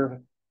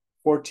 figure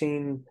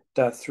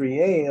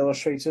 14.3a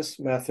illustrates this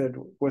method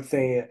with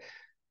a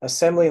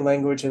assembly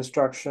language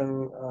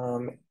instruction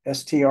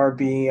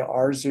strb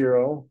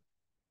r0,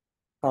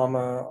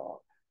 comma,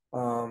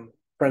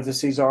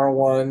 parentheses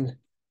r1,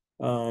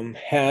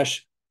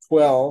 hash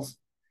 12.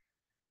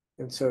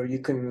 And so you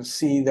can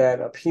see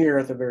that up here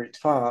at the very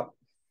top.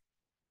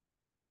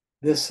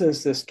 This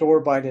is the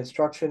store byte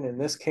instruction. In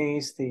this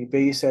case, the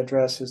base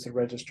address is the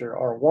register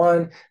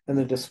R1, and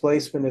the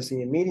displacement is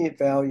the immediate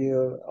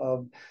value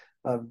of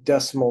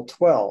decimal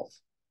 12.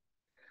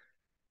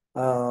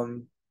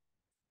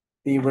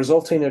 The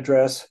resulting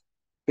address,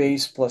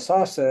 base plus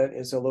offset,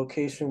 is a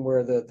location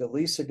where the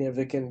least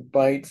significant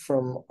byte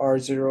from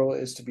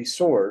R0 is to be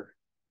stored.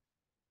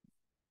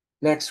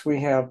 Next,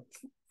 we have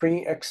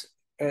pre-index.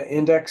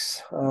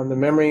 The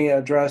memory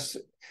address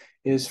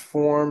is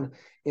formed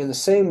in the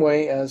same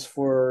way as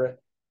for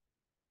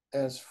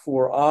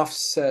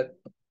offset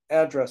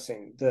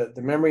addressing. The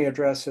memory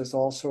address is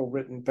also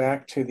written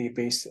back to the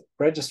base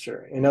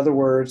register. In other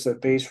words, the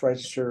base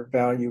register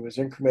value is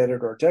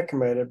incremented or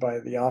decremented by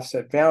the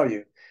offset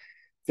value.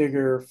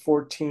 Figure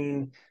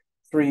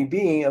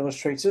 14.3b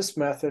illustrates this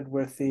method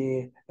with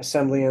the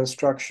assembly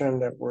instruction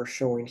that we're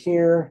showing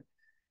here.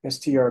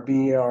 strb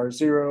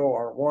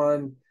r0,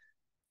 r1,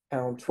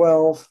 pound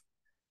 12.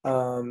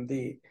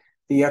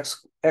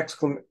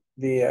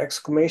 The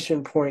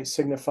exclamation point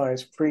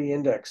signifies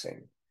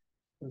pre-indexing.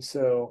 And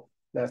so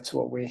that's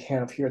what we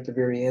have here at the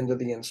very end of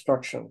the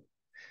instruction.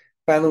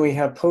 Finally, we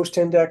have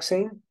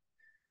post-indexing.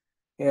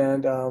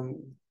 And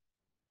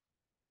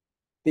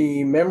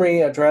the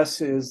memory address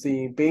is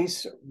the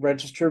base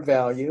register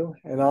value.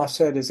 An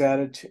offset is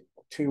added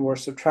to or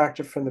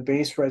subtracted from the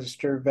base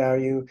register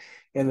value,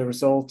 and the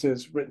result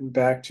is written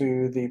back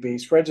to the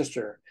base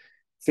register.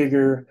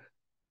 Figure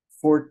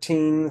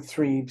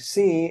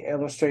 14.3c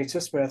illustrates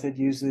this method,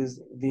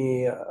 uses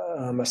the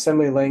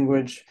assembly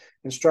language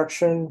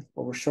instruction,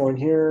 what we're showing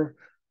here,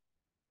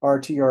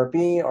 rtrb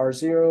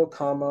r0,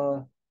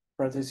 comma,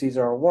 parentheses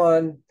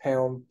r1,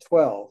 pound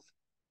 12.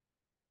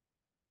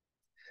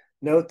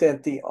 Note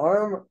that the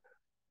ARM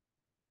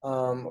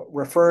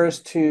refers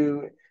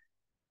to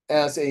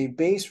as a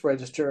base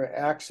register,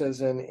 acts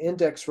as an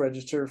index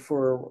register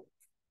for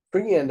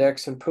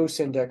pre-index and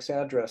post-index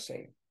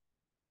addressing.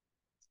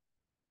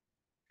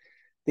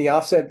 The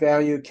offset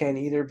value can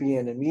either be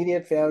an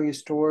immediate value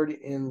stored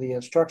in the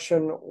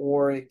instruction,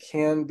 or it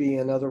can be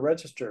another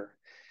register.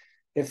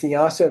 If the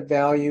offset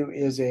value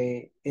is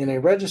in a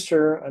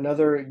register,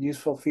 another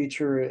useful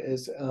feature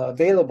is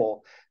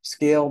available,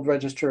 scaled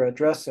register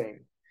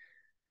addressing.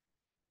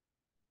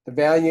 The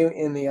value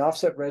in the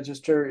offset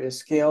register is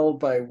scaled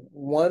by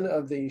one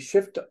of the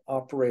shift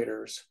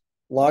operators,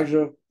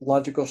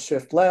 logical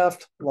shift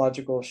left,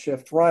 logical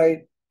shift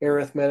right,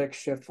 arithmetic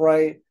shift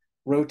right,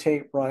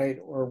 rotate right,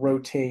 or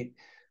rotate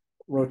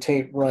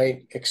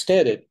right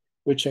extended,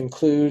 which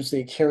includes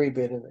the carry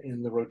bit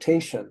in the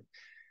rotation.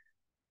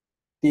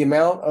 The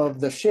amount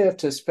of the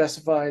shift is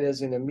specified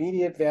as an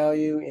immediate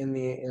value in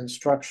the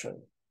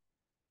instruction.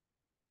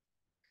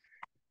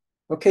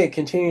 Okay,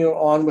 continue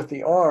on with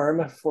the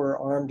ARM for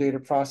ARM data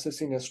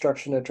processing,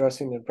 instruction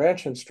addressing, and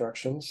branch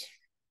instructions.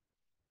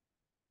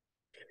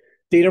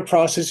 Data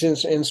processing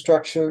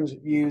instructions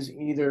use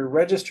either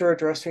register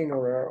addressing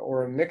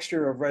or a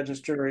mixture of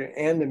register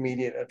and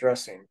immediate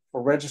addressing.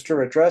 For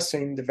register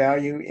addressing, the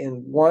value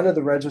in one of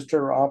the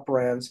register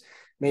operands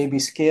may be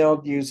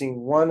scaled using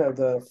one of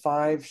the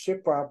 5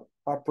 shift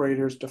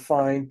operators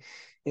defined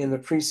in the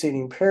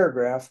preceding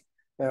paragraph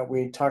that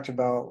we talked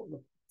about,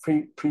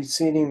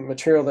 preceding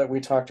material that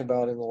we talked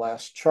about in the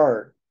last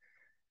chart.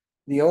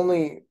 The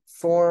only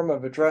form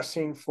of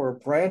addressing for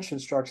branch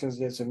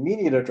instructions is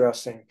immediate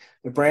addressing.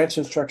 The branch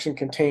instruction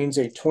contains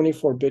a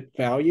 24-bit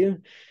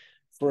value.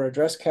 For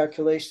address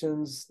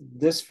calculations,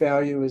 this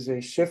value is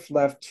a shift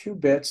left 2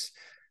 bits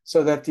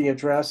so that the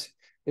address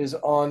is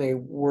on a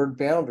word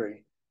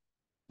boundary.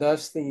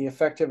 Thus, the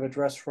effective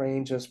address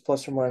range is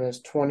plus or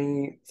minus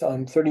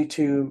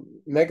 32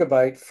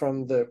 megabyte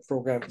from the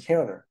program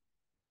counter.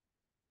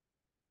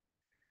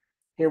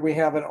 Here we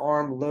have an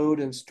ARM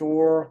load and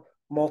store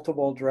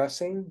multiple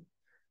addressing.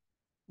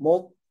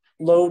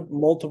 Load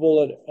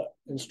multiple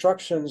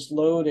instructions,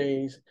 load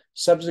a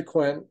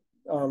subsequent,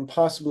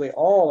 possibly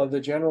all of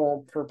the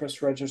general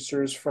purpose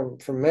registers from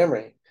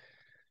memory.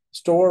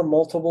 Store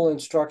multiple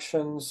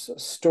instructions,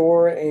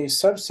 store a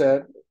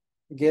subset,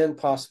 again,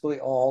 possibly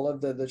all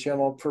of the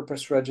general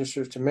purpose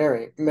registers to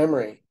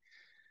memory.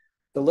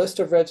 The list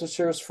of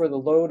registers for the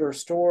load or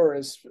store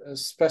is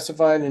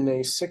specified in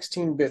a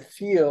 16-bit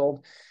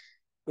field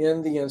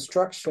in the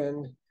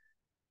instruction,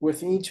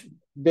 with each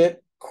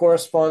bit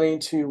corresponding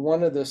to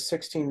one of the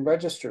 16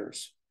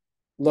 registers.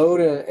 Load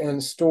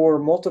and store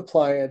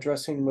multiply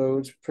addressing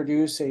modes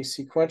produce a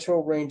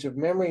sequential range of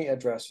memory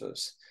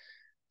addresses.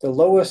 The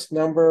lowest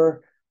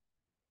numbered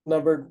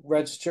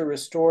register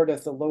is stored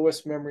at the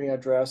lowest memory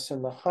address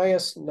and the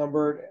highest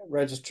numbered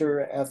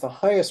register at the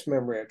highest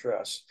memory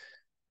address.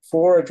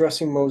 4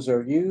 addressing modes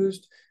are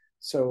used.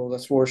 So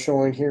that's what we're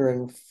showing here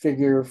in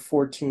figure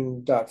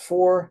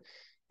 14.4.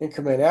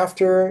 Increment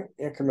after,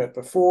 increment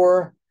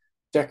before,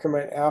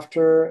 decrement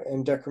after,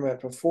 and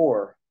decrement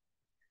before.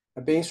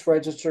 A base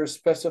register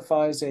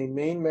specifies a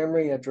main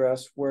memory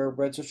address where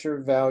register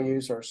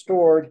values are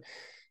stored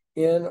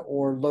in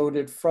or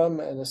loaded from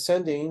an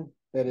ascending,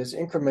 that is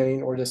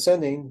incrementing, or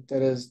descending,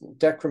 that is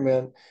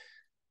decrement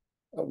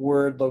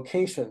word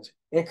locations.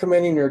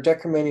 Incrementing or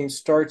decrementing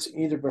starts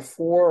either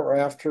before or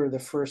after the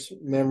first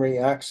memory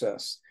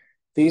access.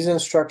 These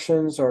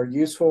instructions are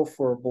useful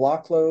for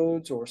block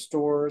loads or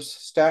stores,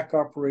 stack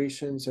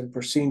operations, and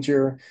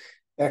procedure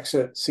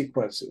exit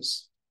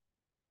sequences.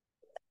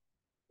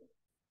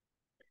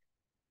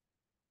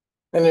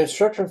 An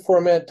instruction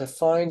format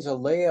defines a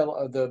layout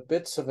of the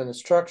bits of an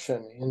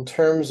instruction in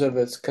terms of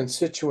its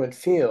constituent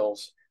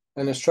fields.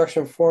 An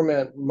instruction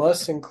format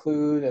must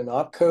include an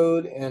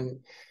opcode and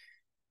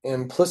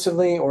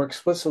implicitly or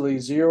explicitly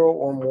 0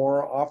 or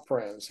more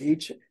operands.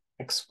 Each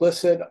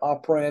explicit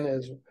operand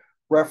is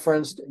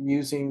referenced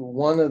using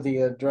one of the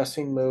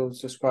addressing modes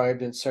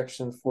described in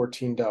section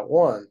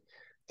 14.1.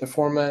 The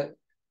format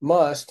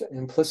must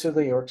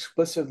implicitly or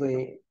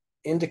explicitly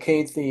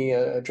indicate the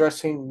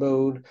addressing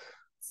mode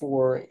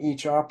for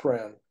each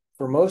operand.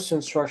 For most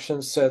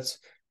instruction sets,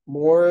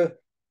 more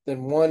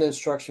than one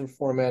instruction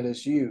format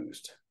is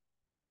used.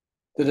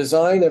 The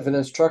design of an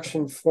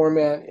instruction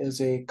format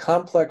is a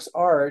complex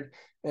art,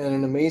 and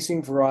an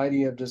amazing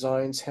variety of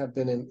designs have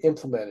been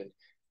implemented.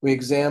 We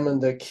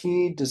examined the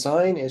key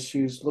design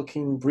issues,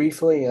 looking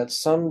briefly at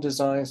some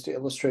designs to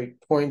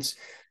illustrate points,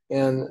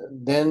 and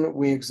then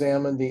we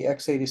examined the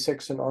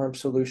x86 and ARM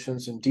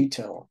solutions in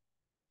detail.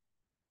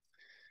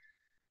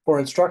 For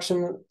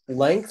instruction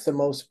length, the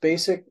most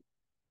basic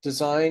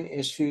design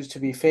issues to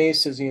be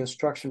faced is the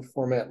instruction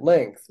format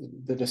length.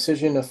 The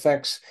decision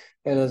affects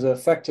and is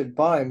affected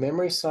by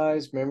memory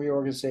size, memory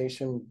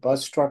organization,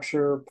 bus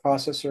structure,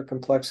 processor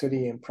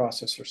complexity, and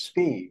processor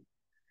speed.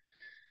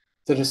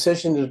 The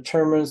decision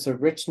determines the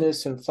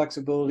richness and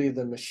flexibility of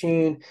the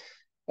machine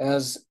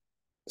as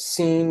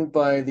seen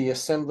by the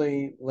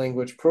assembly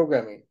language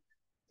programming.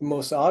 The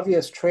most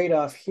obvious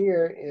trade-off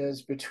here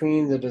is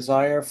between the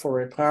desire for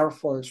a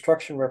powerful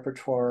instruction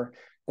repertoire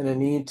and a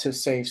need to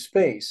save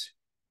space.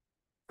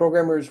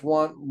 Programmers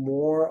want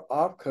more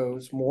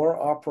opcodes, more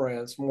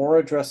operands, more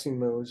addressing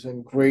modes,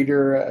 and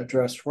greater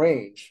address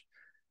range.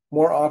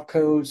 More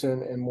opcodes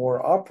and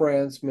more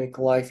operands make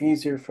life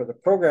easier for the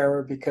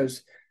programmer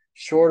because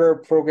shorter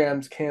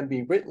programs can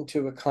be written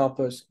to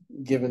accomplish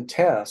given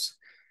tasks.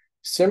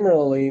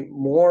 Similarly,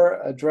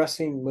 more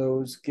addressing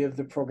modes give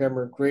the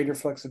programmer greater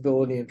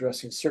flexibility in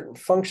addressing certain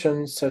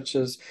functions, such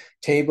as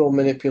table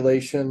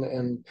manipulation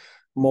and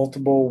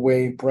multiple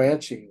way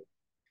branching.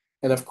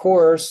 And of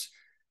course,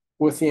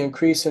 with the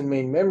increase in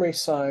main memory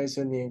size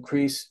and the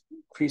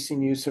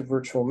increasing use of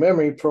virtual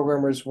memory,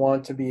 programmers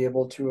want to be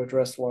able to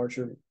address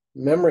larger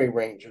memory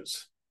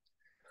ranges.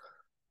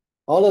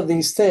 All of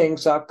these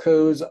things,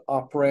 opcodes,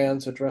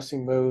 operands,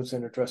 addressing modes,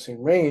 and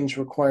addressing range,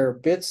 require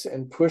bits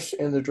and push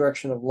in the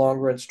direction of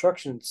longer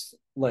instructions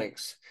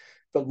lengths.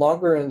 But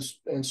longer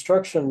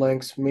instruction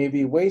lengths may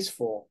be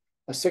wasteful.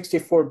 A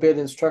 64-bit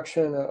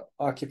instruction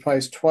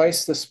occupies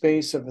twice the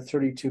space of a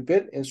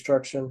 32-bit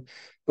instruction,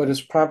 but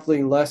is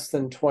probably less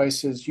than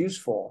twice as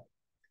useful.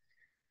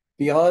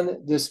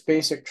 Beyond this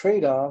basic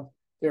trade-off,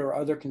 there are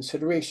other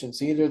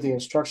considerations. Either the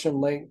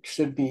instruction length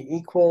should be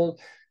equal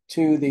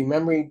to the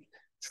memory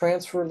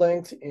transfer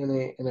length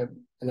in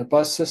a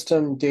bus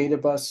system, data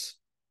bus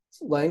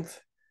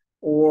length,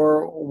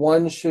 or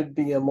one should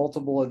be a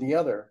multiple of the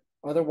other.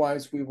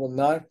 Otherwise, we will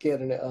not get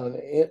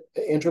an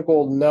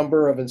integral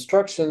number of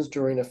instructions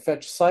during a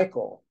fetch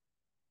cycle.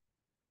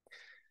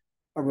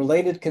 A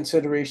related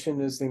consideration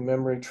is the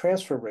memory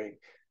transfer rate.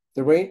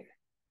 The rate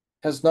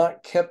has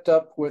not kept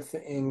up with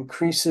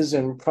increases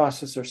in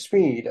processor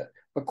speed.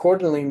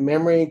 Accordingly,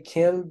 memory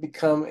can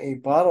become a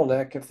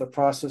bottleneck if the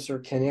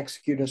processor can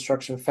execute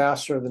instructions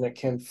faster than it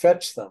can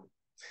fetch them.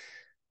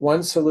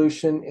 One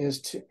solution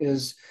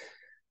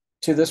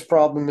to this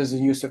problem is the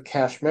use of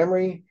cache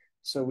memory.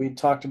 So we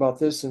talked about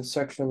this in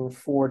section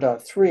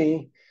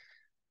 4.3.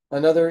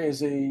 Another is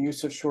the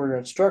use of shorter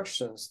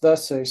instructions.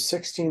 Thus, a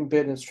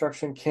 16-bit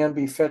instruction can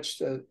be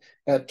fetched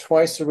at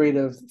twice the rate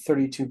of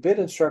 32-bit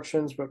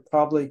instructions, but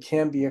probably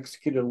can be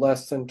executed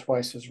less than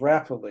twice as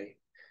rapidly.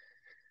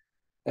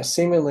 A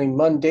seemingly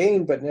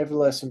mundane but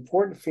nevertheless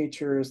important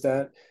feature is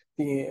that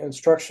the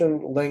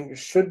instruction length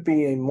should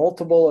be a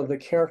multiple of the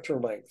character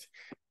length,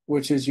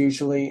 which is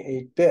usually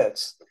 8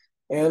 bits,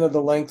 and of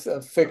the length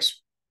of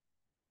fixed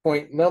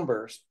point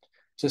numbers.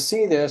 To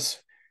see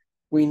this,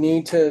 we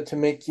need to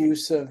make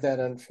use of that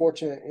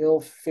unfortunate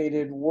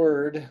ill-fated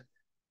word.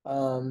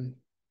 The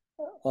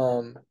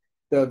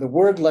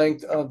word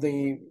length of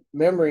the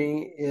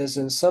memory is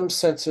in some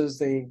senses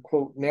the,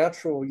 quote,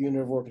 natural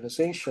unit of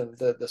organization.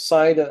 The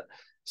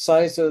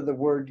size of the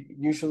word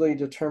usually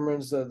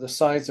determines the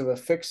size of a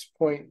fixed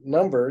point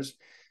numbers,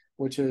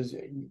 which is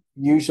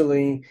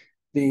usually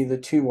the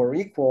two are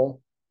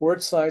equal.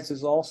 Word size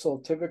is also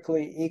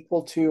typically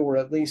equal to, or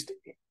at least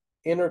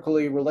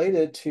integrally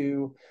related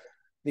to,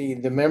 the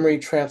memory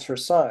transfer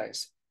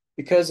size.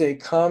 Because a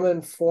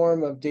common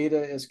form of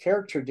data is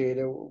character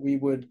data, we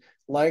would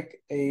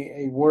like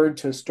a word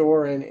to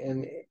store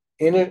an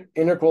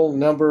integral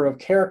number of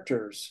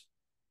characters.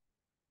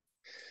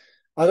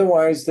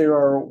 Otherwise, there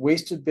are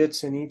wasted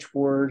bits in each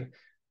word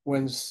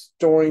when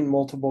storing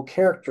multiple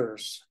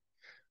characters,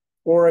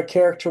 or a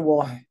character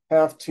will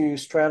have to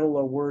straddle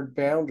a word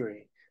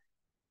boundary.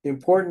 The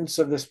importance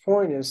of this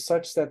point is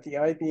such that the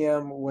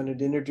IBM, when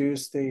it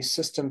introduced the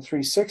System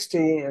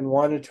 360 and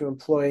wanted to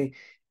employ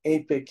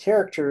 8-bit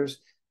characters,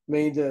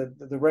 made the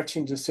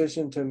wretching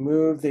decision to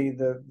move the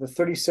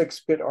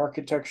 36-bit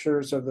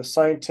architectures of the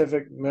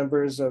scientific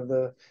members of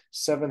the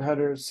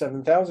 700,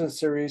 7000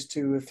 series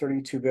to a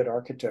 32-bit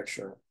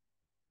architecture.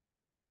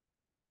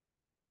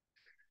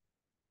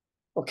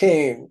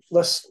 Okay,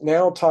 let's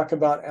now talk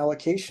about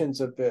allocations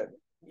a bit.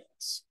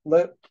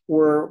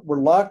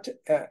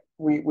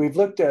 We've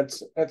looked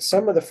at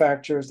some of the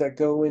factors that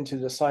go into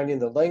deciding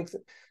the length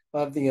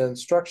of the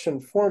instruction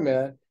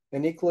format.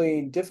 An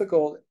equally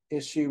difficult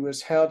issue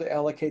is how to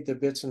allocate the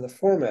bits in the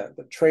format.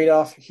 The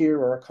trade-off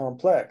here are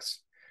complex.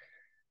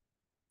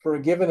 For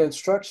a given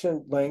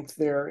instruction length,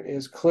 there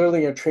is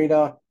clearly a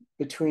trade-off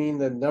between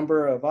the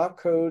number of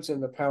opcodes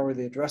and the power of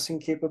the addressing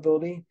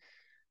capability.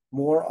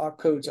 More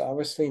opcodes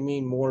obviously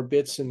mean more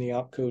bits in the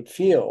opcode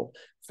field.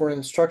 For an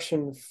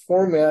instruction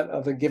format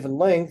of a given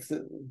length,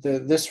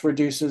 this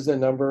reduces the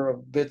number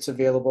of bits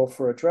available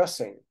for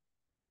addressing.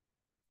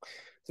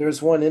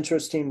 There's one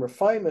interesting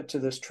refinement to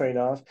this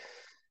trade-off,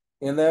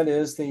 and that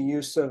is the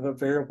use of a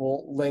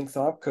variable length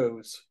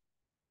opcodes.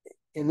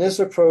 In this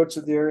approach,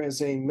 there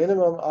is a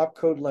minimum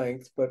opcode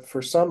length, but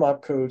for some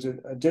opcodes,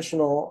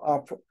 additional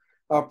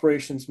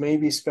operations may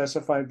be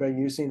specified by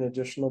using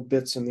additional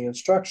bits in the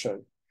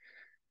instruction.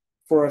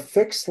 For a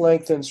fixed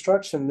length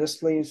instruction,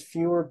 this leaves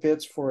fewer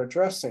bits for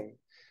addressing.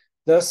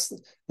 Thus,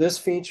 this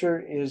feature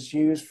is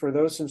used for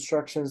those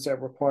instructions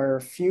that require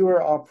fewer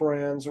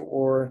operands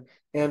or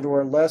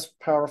less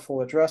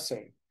powerful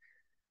addressing.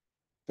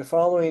 The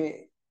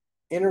following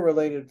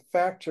interrelated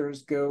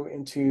factors go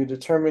into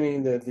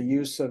determining the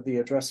use of the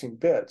addressing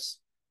bits.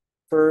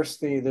 First,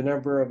 the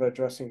number of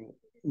addressing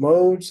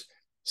modes.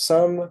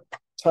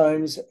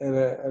 Sometimes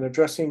an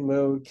addressing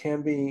mode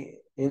can be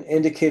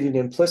indicated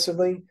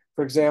implicitly.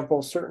 For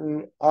example,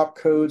 certain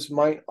opcodes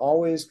might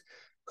always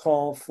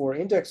call for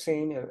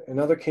indexing. In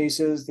other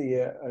cases,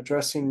 the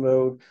addressing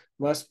mode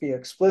must be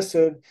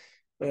explicit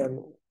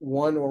and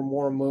one or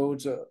more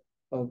modes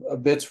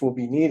of bits will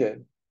be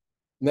needed.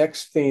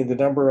 Next, the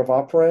number of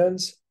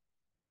operands.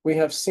 We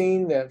have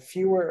seen that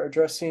fewer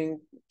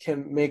addressing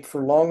can make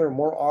for longer,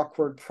 more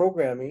awkward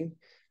programming.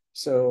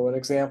 So an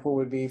example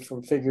would be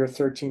from figure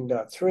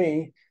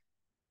 13.3.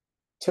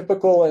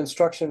 Typical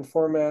instruction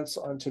formats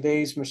on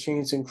today's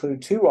machines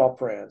include 2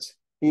 operands.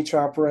 Each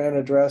operand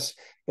address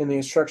in the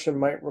instruction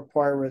might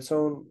require its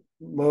own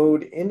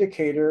mode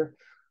indicator,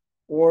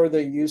 or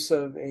the use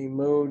of a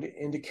mode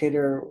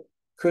indicator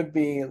could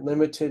be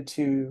limited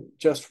to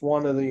just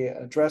one of the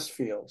address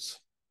fields.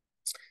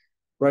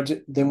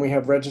 Then we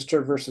have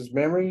register versus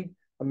memory.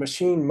 A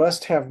machine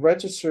must have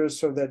registers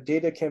so that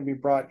data can be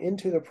brought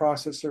into the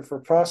processor for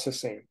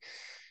processing.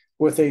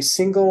 With a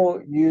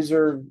single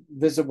user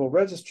visible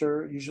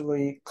register,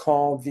 usually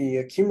called the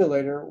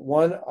accumulator,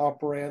 one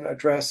operand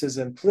address is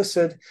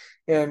implicit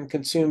and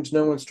consumes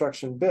no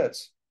instruction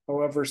bits.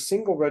 However,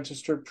 single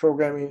register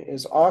programming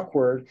is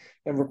awkward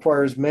and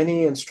requires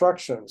many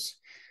instructions.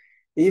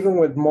 Even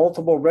with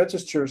multiple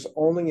registers,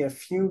 only a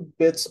few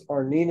bits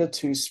are needed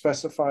to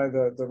specify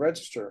the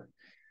register.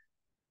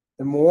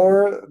 The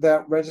more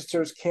that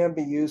registers can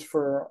be used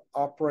for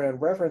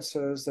operand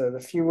references, the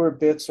fewer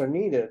bits are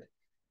needed.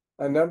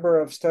 A number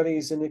of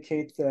studies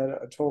indicate that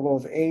a total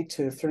of 8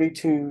 to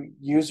 32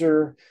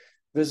 user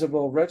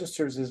visible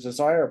registers is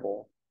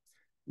desirable.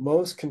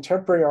 Most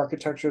contemporary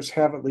architectures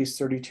have at least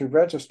 32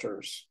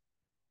 registers.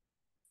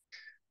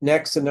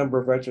 Next, the number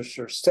of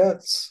register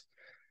sets.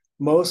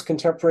 Most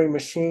contemporary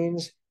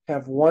machines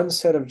have one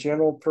set of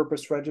general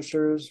purpose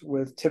registers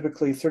with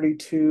typically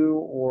 32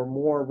 or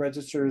more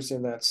registers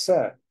in that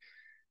set.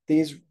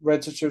 These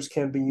registers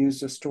can be used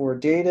to store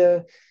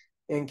data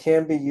and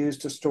can be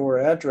used to store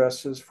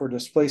addresses for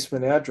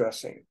displacement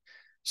addressing.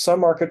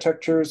 Some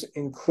architectures,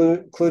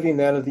 including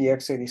that of the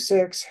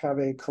x86, have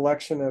a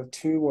collection of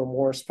 2 or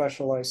more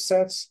specialized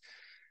sets,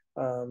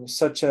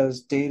 such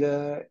as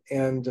data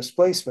and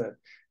displacement.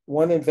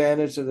 One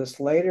advantage of this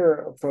later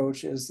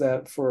approach is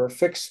that for a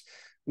fixed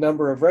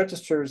number of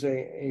registers,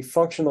 a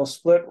functional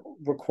split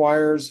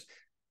requires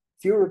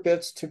fewer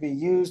bits to be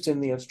used in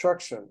the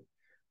instruction.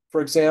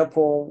 For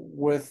example,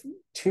 with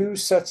 2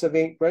 sets of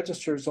 8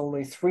 registers,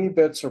 only 3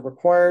 bits are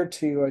required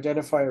to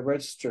identify a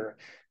register.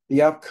 The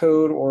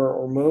opcode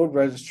or mode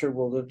register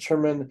will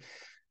determine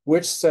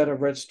which set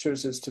of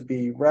registers is to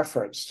be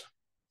referenced.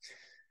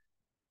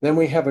 Then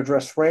we have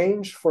address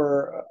range.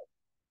 For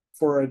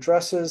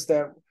addresses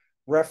that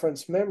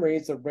reference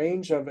memories, the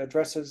range of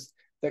addresses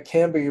that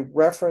can be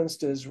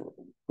referenced is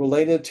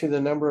related to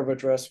the number of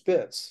address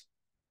bits.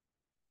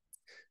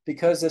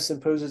 Because this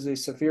imposes a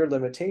severe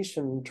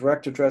limitation,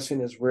 direct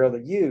addressing is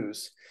rarely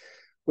used.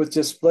 With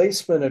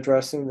displacement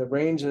addressing, the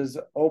range is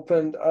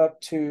opened up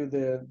to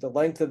the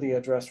length of the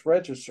address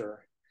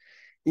register.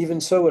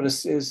 Even so, it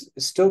is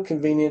still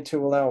convenient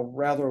to allow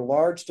rather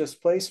large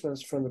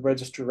displacements from the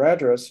register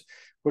address,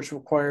 which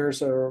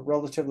requires a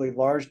relatively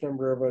large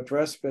number of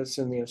address bits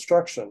in the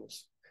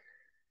instructions.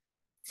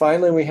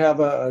 Finally, we have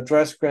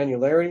address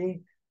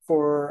granularity.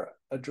 For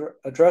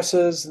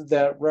addresses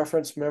that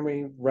reference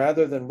memory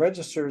rather than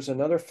registers,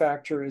 another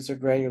factor is the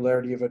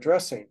granularity of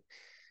addressing.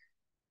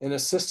 In a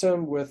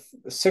system with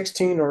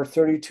 16 or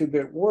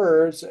 32-bit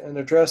words, an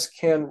address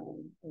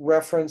can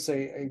reference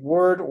a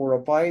word or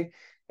a byte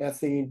at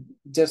the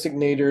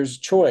designator's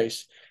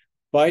choice.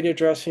 Byte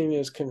addressing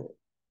is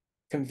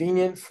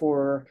convenient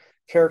for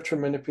character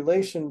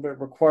manipulation,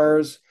 but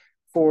requires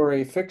for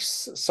a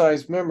fixed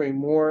size memory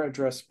more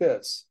address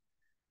bits.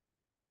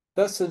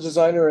 Thus, the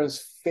designer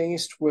is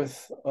faced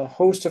with a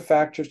host of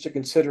factors to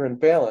consider and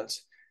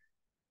balance.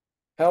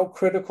 How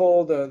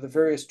critical the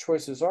various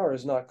choices are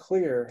is not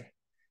clear.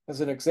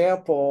 As an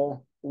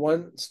example,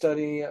 one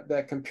study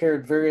that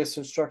compared various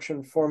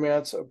instruction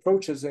formats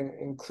approaches,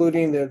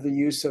 including the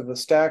use of the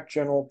stack,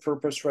 general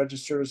purpose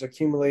registers,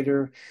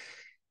 accumulator,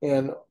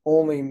 and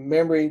only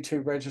memory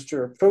to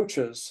register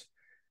approaches.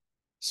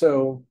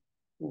 So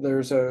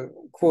there's a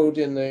quote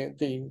in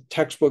the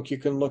textbook. You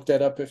can look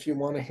that up if you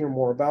want to hear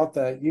more about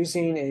that.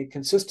 Using a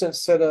consistent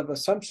set of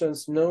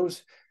assumptions, no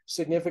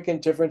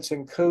significant difference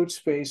in code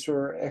space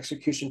or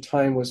execution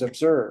time was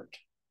observed.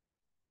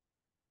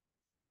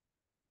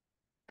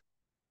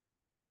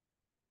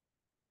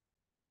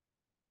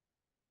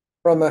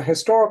 From a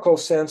historical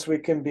sense, we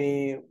can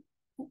be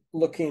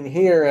looking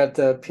here at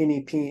the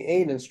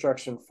PDP-8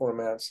 instruction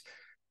formats.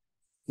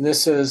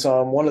 This is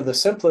one of the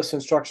simplest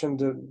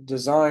instruction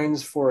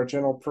designs for a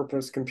general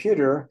purpose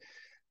computer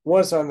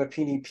was on the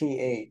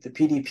PDP-8. The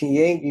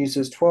PDP-8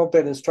 uses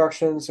 12-bit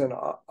instructions and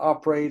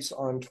operates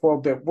on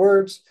 12-bit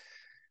words.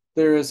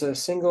 There is a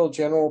single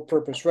general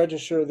purpose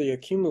register, the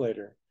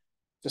accumulator.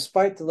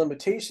 Despite the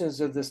limitations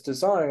of this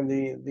design,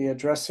 the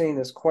addressing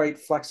is quite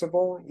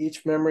flexible.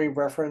 Each memory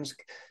reference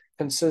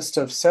consists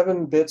of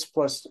 7 bits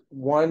plus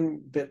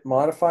 1 bit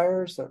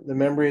modifiers. The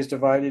memory is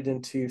divided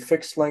into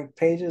fixed length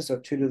pages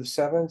of 2 to the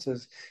 7th,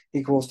 is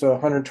equals to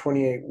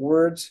 128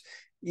 words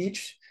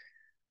each.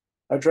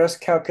 Address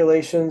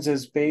calculations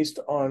is based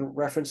on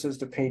references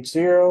to page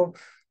 0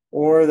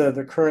 or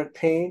the current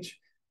page.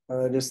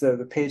 It is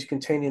the page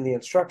containing the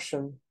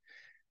instruction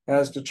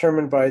as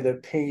determined by the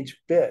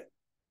page bit.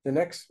 The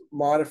next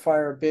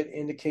modifier bit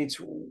indicates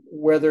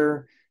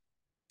whether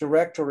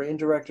direct or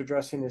indirect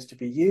addressing is to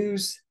be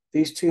used.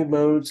 These two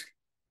modes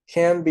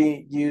can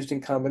be used in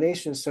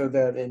combination so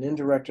that an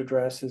indirect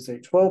address is a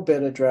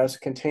 12-bit address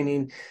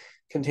containing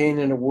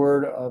a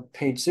word of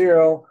page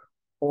 0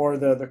 or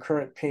the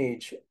current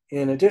page.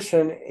 In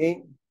addition,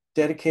 8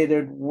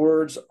 dedicated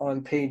words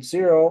on page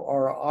 0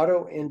 are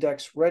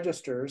auto-index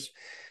registers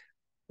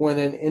when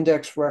an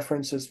index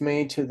reference is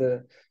made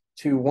to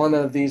one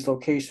of these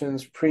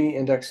locations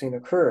pre-indexing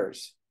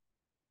occurs.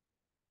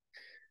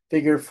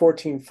 Figure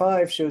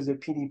 14.5 shows the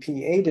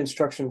PDP-8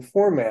 instruction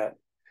format.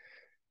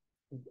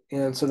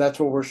 And so that's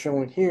what we're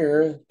showing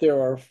here.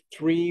 There are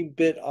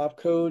 3-bit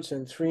opcodes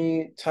and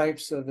 3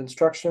 types of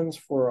instructions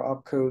for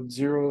opcode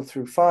 0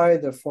 through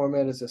 5. The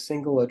format is a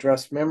single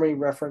address memory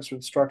reference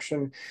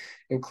instruction,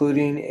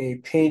 including a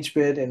page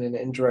bit and an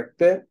indirect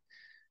bit.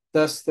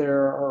 Thus,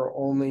 there are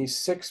only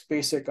 6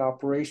 basic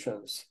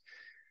operations.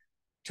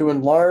 To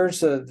enlarge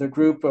the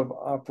group of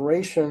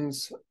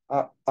operations,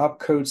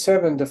 opcode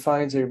 7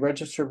 defines a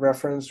register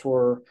reference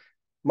or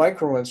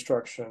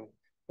microinstruction.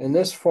 In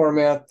this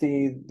format,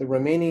 the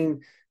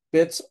remaining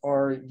bits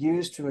are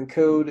used to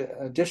encode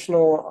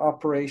additional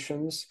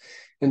operations.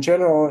 In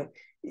general,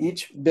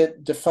 each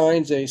bit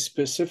defines a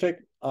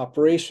specific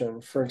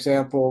operation. For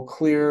example,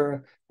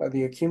 clear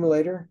the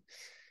accumulator.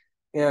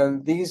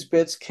 And these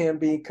bits can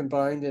be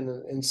combined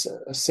in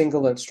a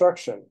single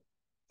instruction.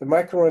 The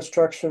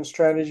microinstruction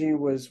strategy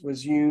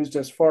was used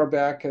as far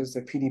back as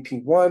the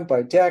PDP-1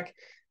 by DEC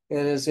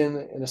and is in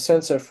a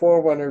sense a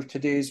forerunner of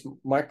today's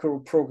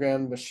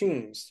microprogrammed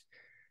machines,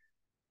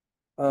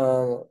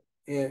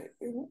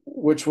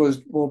 which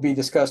will be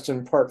discussed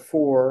in part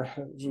 4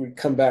 as we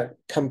come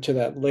to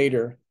that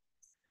later.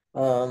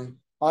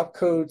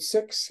 Opcode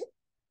 6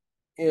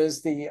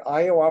 is the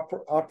I/O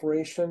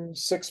operation.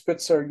 6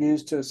 bits are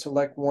used to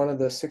select one of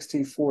the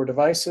 64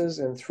 devices,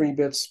 and 3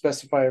 bits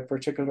specify a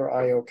particular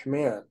I/O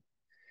command.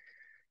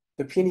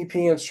 The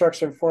PDP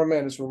instruction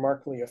format is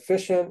remarkably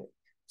efficient,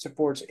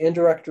 supports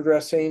indirect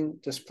addressing,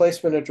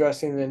 displacement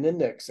addressing, and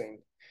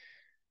indexing.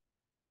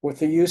 With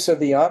the use of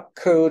the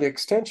opcode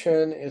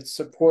extension, it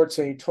supports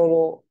a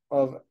total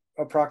of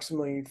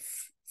approximately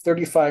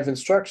 35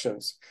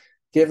 instructions.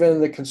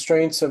 Given the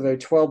constraints of a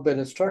 12-bit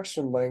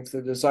instruction length,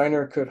 the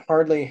designer could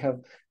hardly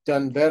have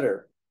done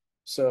better.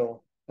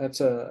 So that's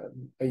a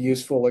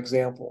useful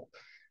example.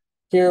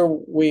 Here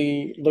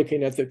we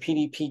looking at the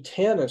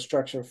PDP-10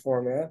 instruction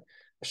format.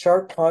 A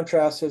sharp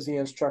contrast is the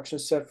instruction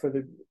set for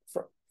the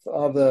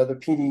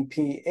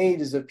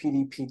PDP-8 is the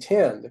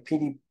PDP-10. The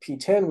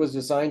PDP-10 was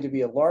designed to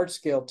be a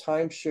large-scale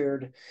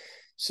time-shared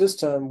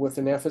system with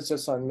an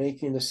emphasis on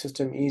making the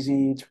system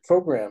easy to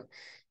program,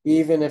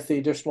 even if the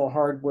additional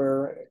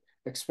hardware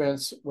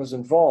expense was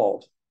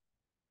involved.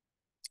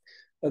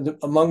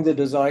 Among the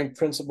design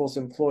principles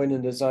employed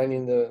in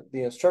designing the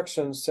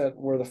instruction set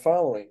were the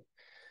following.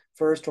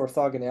 First,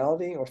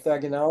 orthogonality.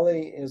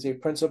 Orthogonality is a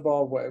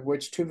principle at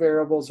which 2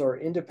 variables are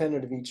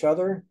independent of each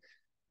other.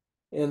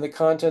 In the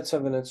contents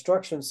of an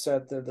instruction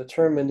set, the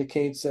term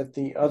indicates that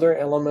the other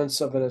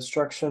elements of an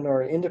instruction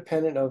are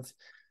independent of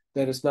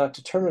that is not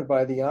determined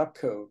by the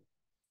opcode.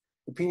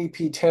 The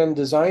PDP-10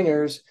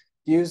 designers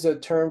use the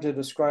term to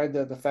describe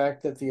the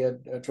fact that the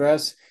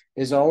address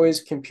is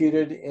always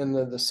computed in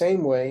the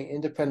same way,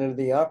 independent of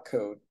the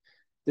opcode.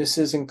 This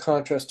is in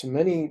contrast to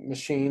many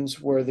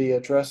machines where the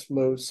address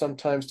mode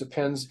sometimes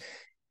depends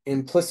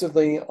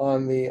implicitly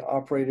on the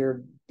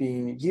operator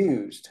being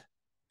used.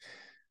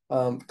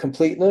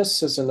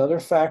 Completeness is another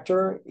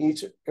factor.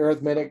 Each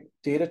arithmetic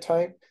data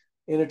type,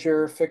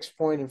 integer, fixed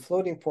point, and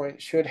floating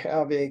point, should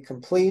have a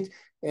complete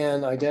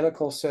and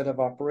identical set of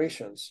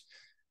operations.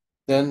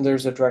 Then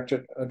there's a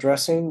directed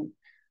addressing,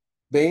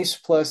 base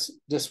plus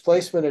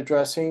displacement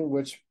addressing,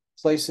 which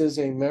places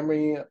a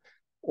memory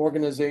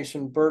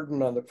organization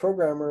burden on the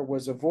programmer,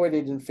 was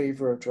avoided in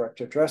favor of direct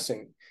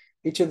addressing.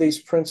 Each of these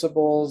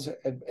principles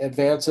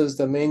advances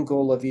the main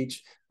goal of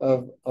each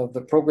of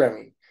the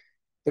programming.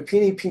 The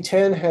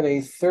PDP-10 had a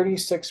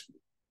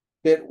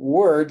 36-bit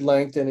word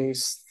length and a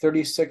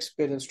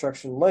 36-bit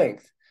instruction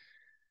length.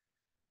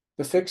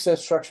 The fixed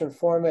instruction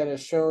format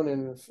is shown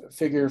in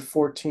figure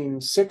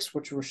 14.6,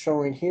 which we're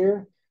showing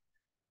here.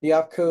 The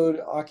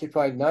opcode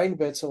occupied 9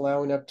 bits,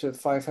 allowing up to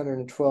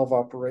 512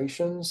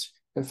 operations.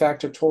 In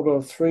fact, a total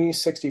of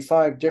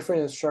 365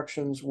 different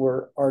instructions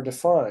are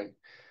defined.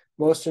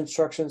 Most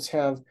instructions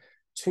have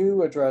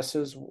 2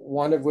 addresses,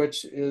 one of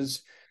which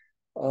is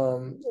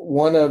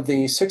one of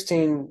the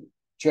 16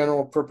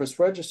 general purpose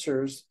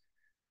registers.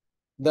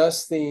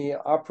 Thus, the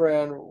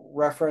operand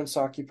reference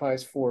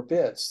occupies 4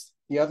 bits.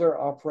 The other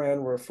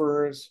operand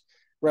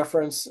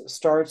reference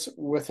starts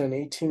with an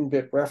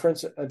 18-bit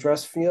reference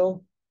address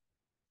field.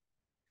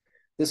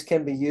 This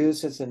can be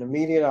used as an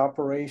immediate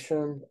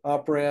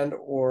operand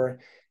or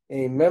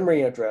a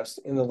memory address.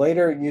 In the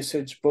later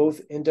usage,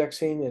 both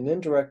indexing and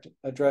indirect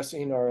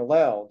addressing are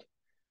allowed.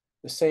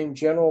 The same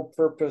general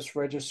purpose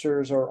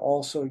registers are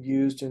also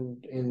used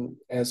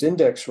as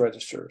index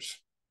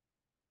registers.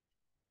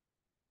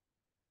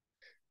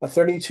 A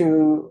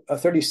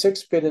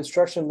 36-bit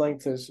instruction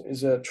length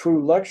is a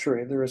true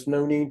luxury. There is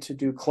no need to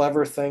do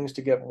clever things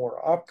to get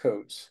more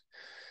opcodes.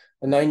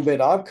 A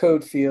 9-bit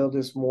opcode field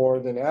is more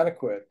than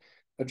adequate.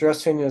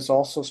 Addressing is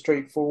also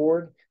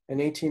straightforward. An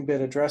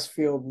 18-bit address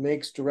field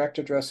makes direct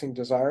addressing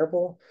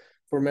desirable.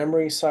 For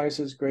memory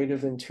sizes greater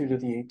than 2 to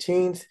the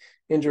 18th,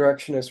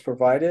 indirection is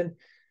provided.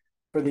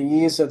 For the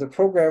ease of the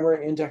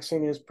programmer,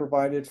 indexing is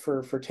provided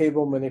for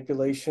table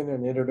manipulation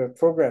and iterative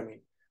programming.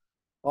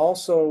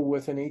 Also,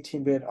 with an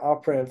 18-bit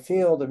operand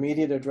field,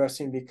 immediate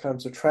addressing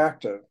becomes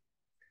attractive.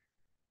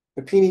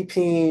 The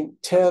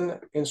PDP-10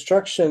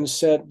 instruction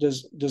set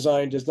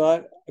design does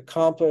not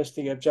accomplish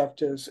the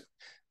objectives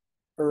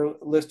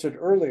listed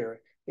earlier.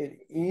 It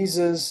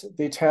eases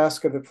the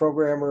task of the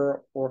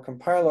programmer or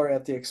compiler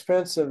at the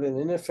expense of an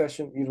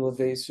inefficient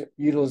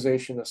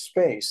utilization of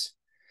space.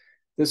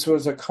 This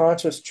was a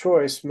conscious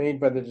choice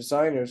made by the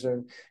designers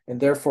and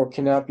therefore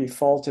cannot be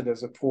faulted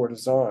as a poor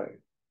design.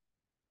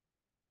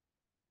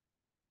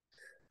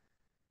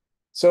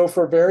 So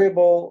for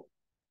variable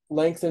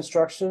length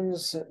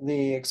instructions,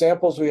 the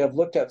examples we have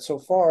looked at so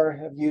far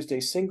have used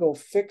a single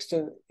fixed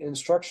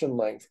instruction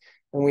length,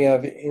 and we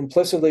have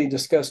implicitly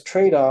discussed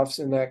trade-offs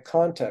in that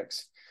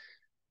context.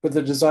 But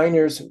the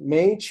designers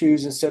may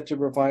choose instead to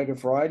provide a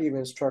variety of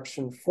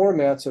instruction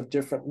formats of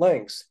different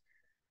lengths.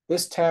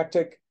 This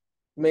tactic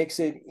makes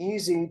it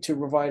easy to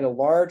provide a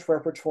large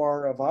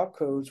repertoire of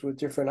opcodes with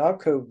different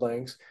opcode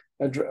lengths.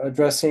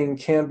 Addressing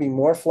can be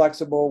more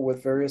flexible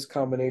with various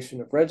combination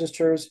of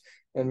registers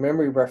and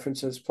memory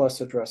references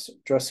plus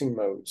addressing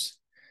modes.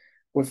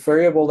 With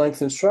variable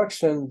length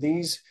instruction,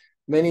 these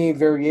many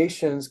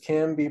variations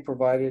can be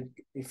provided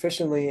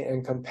efficiently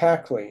and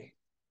compactly.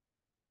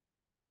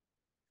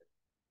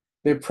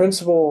 The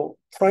principal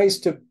price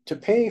to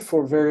pay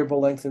for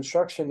variable length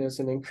instruction is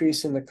an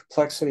increase in the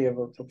complexity of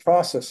the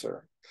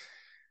processor.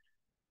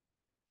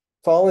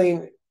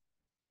 Falling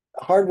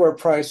hardware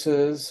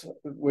prices,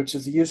 which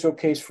is the usual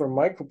case for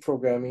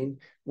microprogramming,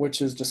 which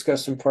is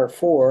discussed in part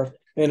 4,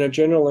 and a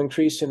general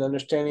increase in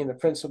understanding the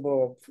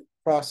principle of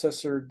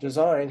processor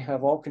design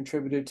have all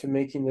contributed to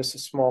making this a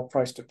small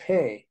price to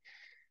pay.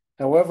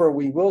 However,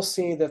 we will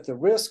see that the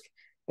RISC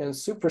and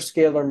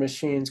superscalar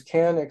machines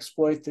can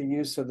exploit the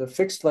use of the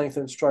fixed length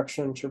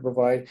instruction to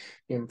provide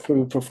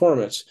improved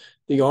performance.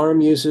 The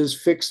ARM uses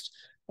fixed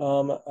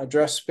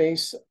address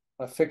space,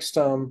 a fixed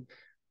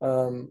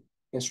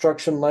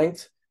instruction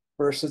length,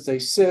 versus a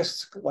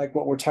CISC, like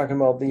what we're talking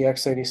about, the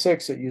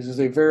x86, it uses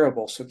a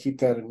variable, so keep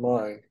that in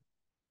mind.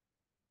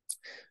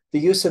 The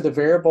use of the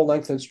variable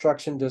length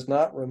instruction does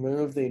not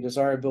remove the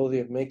desirability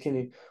of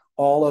making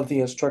all of the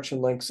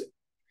instruction lengths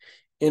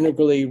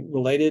integrally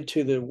related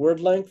to the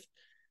word length.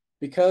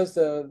 Because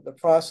the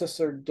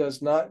processor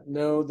does not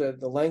know the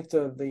length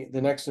of the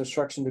next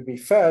instruction to be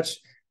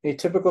fetched, a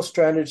typical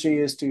strategy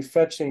is to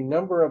fetch a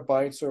number of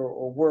bytes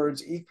or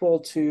words equal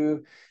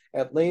to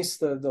at least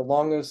the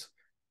longest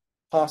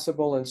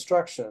possible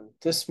instruction.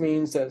 This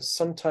means that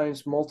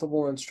sometimes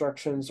multiple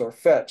instructions are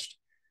fetched.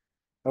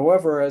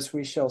 However, as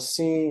we shall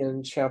see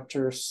in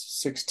chapter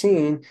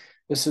 16,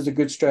 this is a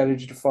good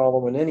strategy to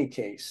follow in any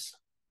case.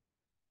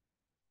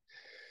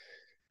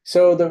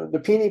 So the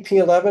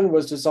PDP-11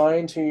 was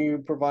designed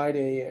to provide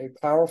a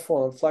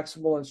powerful and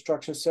flexible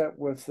instruction set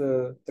with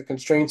the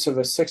constraints of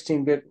a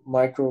 16-bit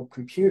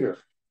microcomputer.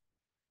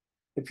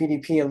 The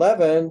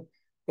PDP-11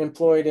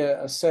 employed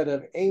a set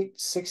of 8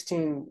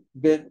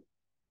 16-bit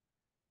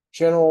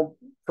general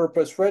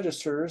purpose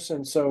registers,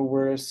 and so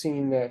we're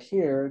seeing that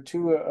here.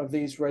 2 of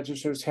these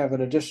registers have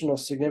an additional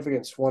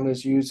significance. One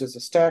is used as a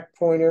stack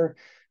pointer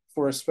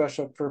for a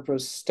special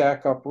purpose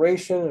stack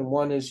operation, and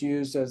one is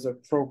used as a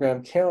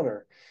program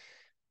counter,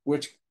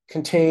 which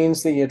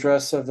contains the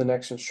address of the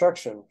next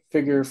instruction.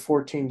 Figure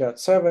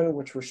 14.7,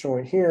 which we're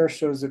showing here,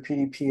 shows the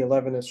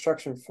PDP-11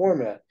 instruction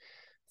format.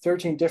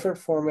 13 different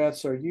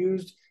formats are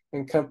used,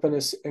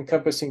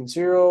 encompassing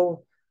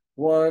 0,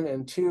 1,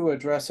 and 2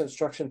 address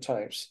instruction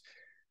types.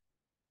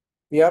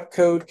 The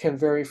opcode can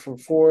vary from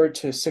 4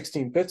 to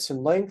 16 bits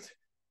in length.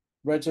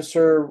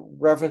 Register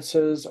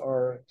references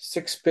are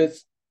 6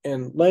 bits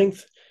in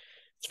length.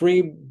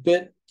 3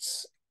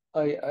 bits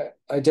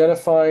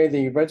identify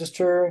the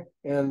register,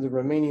 and the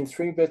remaining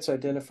 3 bits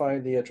identify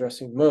the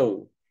addressing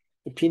mode.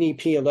 The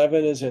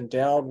PDP-11 is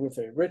endowed with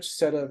a rich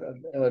set of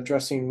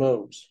addressing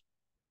modes.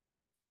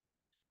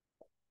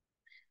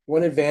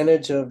 One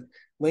advantage of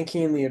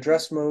linking the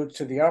address modes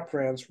to the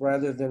operands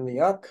rather than the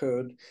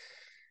opcode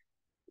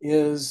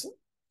is,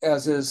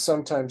 as is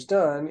sometimes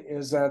done,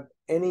 is that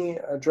any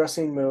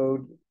addressing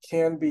mode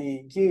can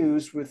be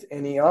used with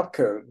any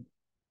opcode.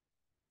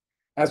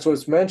 As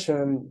was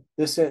mentioned,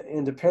 this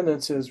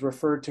independence is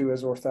referred to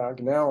as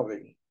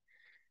orthogonality.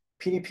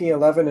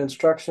 PDP-11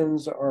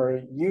 instructions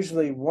are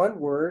usually one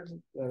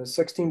word,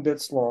 16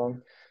 bits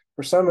long,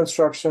 For some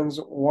instructions,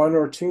 1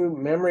 or 2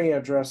 memory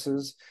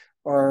addresses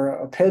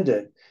are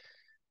appended,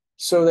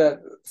 so that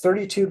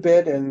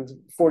 32-bit and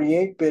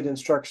 48-bit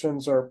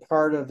instructions are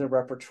part of the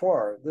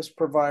repertoire. This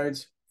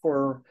provides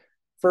for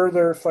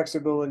further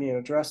flexibility in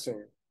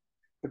addressing.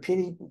 The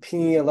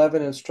PDP-11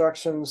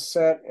 instruction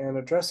set and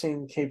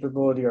addressing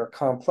capability are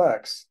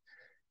complex.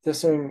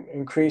 This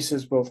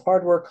increases both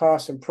hardware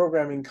costs and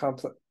programming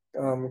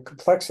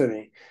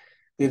complexity.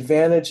 The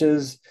advantage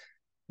is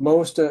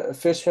most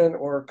efficient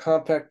or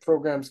compact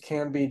programs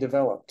can be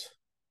developed.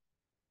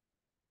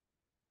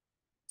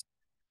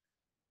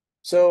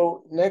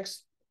 So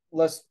next,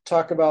 let's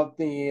talk about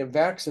the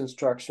VAX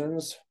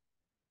instructions.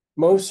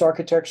 Most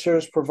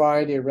architectures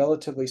provide a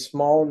relatively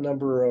small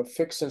number of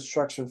fixed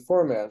instruction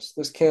formats.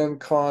 This can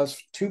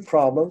cause 2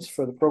 problems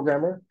for the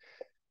programmer.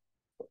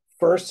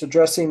 First,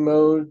 addressing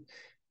mode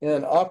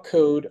and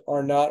opcode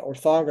are not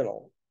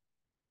orthogonal.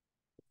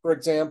 For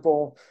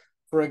example,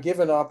 for a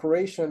given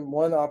operation,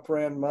 one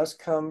operand must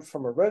come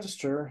from a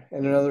register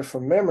and another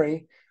from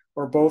memory,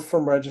 or both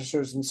from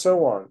registers, and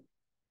so on.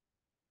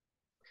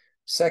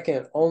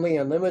 Second, only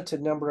a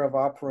limited number of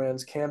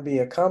operands can be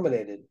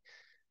accommodated,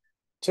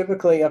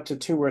 typically up to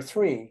 2 or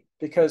 3.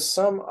 Because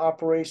some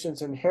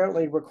operations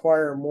inherently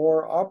require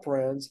more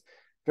operands,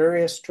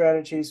 various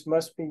strategies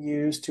must be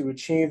used to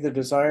achieve the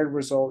desired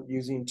result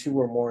using 2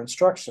 or more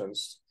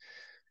instructions.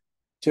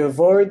 To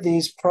avoid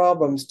these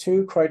problems,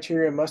 2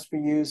 criteria must be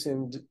used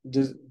in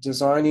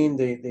designing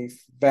the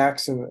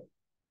VAX and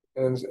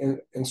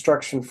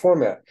instruction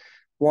format.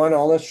 1,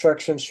 all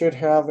instructions should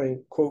have a,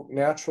 quote,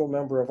 natural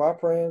number of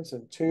operands,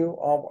 and 2,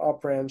 all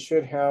operands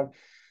should have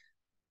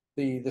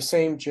the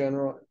same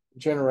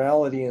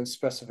generality and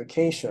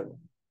specification.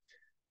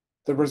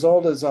 The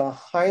result is a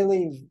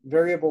highly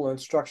variable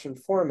instruction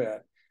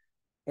format.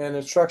 An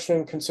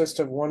instruction consists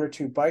of 1 or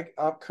 2 byte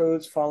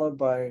opcodes followed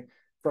by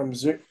from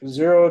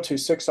 0 to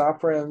 6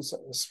 operands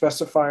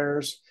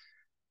specifiers,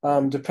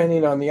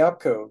 depending on the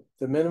opcode.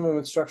 The minimum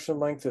instruction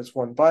length is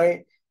 1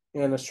 byte,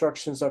 and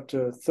instructions up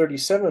to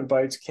 37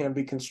 bytes can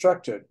be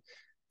constructed.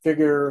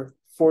 Figure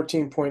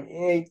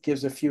 14.8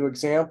 gives a few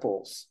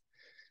examples.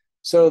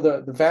 So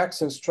the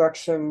VAX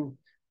instruction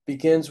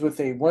begins with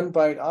a 1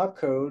 byte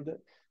opcode.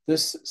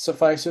 This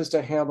suffices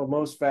to handle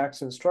most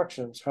VAX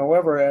instructions.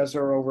 However, as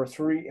there are over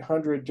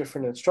 300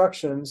 different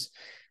instructions,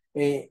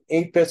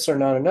 8 bits are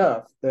not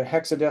enough. The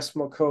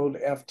hexadecimal code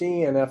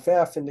FD and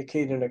FF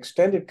indicate an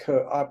extended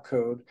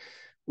opcode,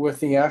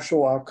 with the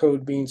actual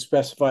opcode being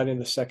specified in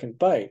the 2nd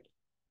byte.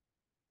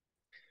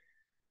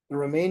 The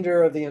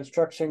remainder of the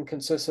instruction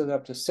consists of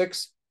up to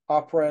 6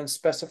 operand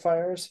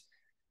specifiers.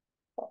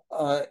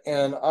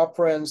 An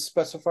operand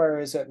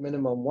specifier is at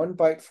minimum 1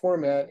 byte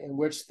format, in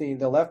which the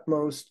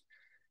leftmost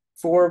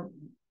 4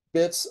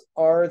 bits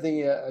are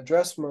the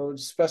address mode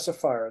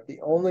specifier.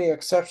 The only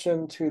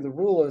exception to the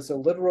rule is the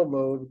literal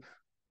mode,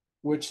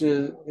 which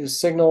is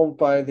signaled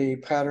by the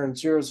pattern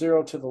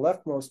 00 to the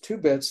leftmost 2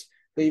 bits,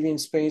 leaving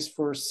space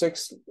for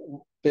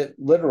 6-bit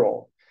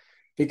literal.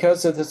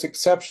 Because of this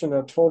exception,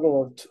 a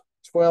total of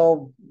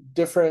 12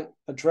 different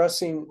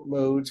addressing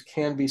modes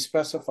can be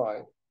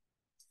specified.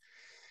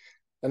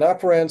 An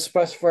operand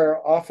specifier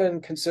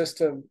often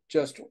consists of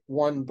just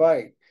 1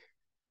 byte,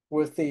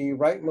 with the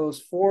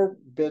rightmost 4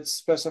 bits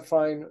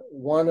specifying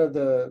one of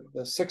the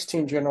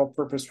 16 general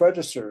purpose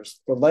registers.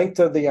 The length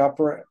of the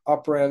operand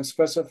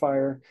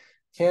specifier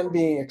can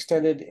be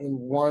extended in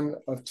one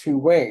of 2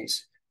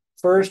 ways.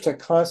 First, a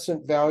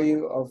constant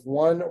value of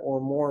 1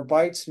 or more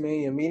bytes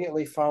may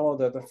immediately follow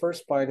the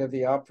first byte of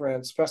the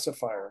operand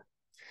specifier.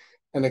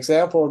 An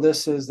example of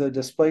this is the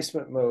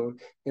displacement mode,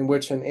 in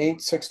which an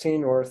 8,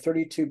 16, or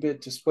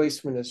 32-bit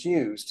displacement is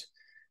used.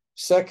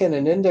 Second,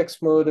 an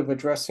index mode of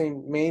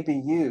addressing may be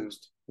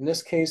used. In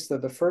this case,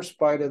 the first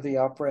byte of the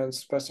operand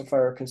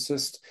specifier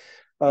consists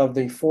of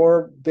the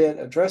 4-bit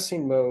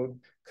addressing mode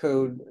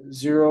code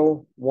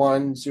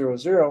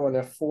 0100 and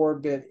a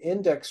 4-bit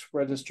index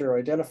register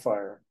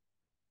identifier.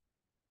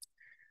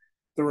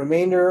 The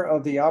remainder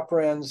of the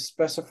operand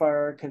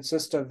specifier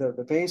consists of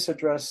the base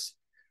address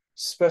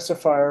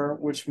specifier,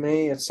 which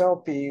may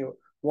itself be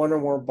 1 or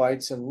more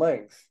bytes in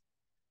length.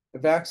 The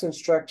VAX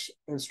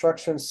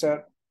instruction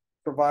set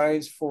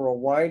provides for a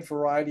wide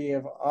variety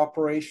of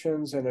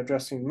operations and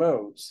addressing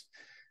modes.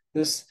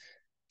 This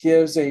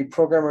gives a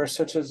programmer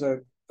such as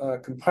a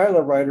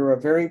compiler writer a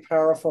very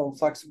powerful and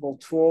flexible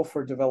tool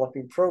for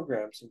developing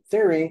programs. In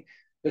theory,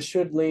 this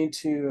should lead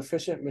to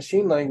efficient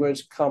machine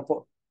language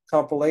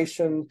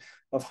compilation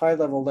of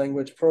high-level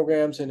language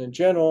programs, and in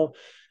general,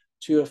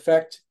 to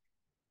effect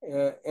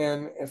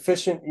an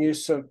efficient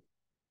use of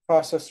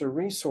processor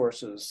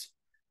resources.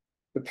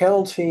 The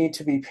penalty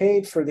to be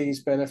paid for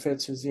these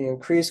benefits is the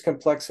increased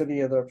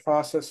complexity of the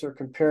processor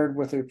compared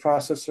with a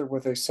processor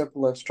with a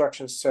simple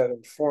instruction set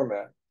and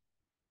format.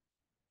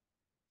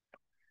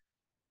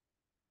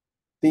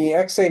 The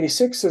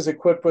x86 is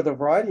equipped with a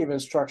variety of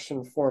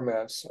instruction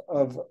formats.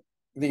 Of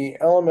the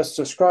elements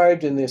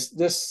described in this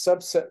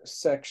subset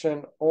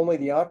section, only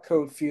the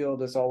opcode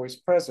field is always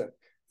present.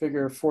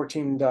 Figure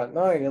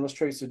 14.9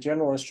 illustrates the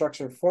general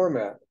instruction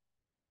format.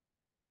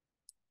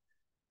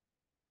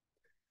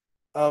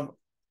 Of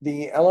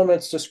the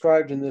elements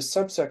described in this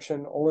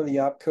subsection, only the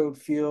opcode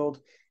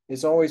field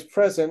is always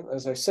present.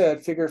 As I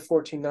said, figure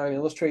 14.9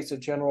 illustrates a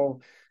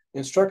general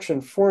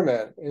instruction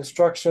format.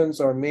 Instructions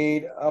are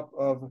made up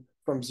of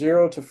from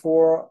 0 to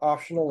 4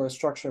 optional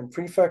instruction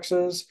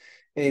prefixes,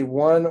 a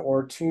 1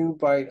 or 2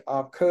 byte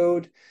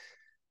opcode,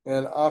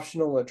 an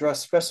optional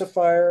address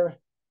specifier,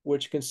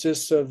 which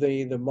consists of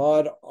the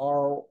mod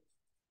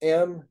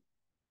RM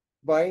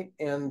byte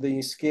and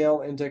the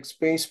scale index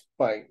base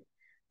byte,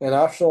 an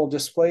optional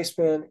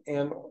displacement,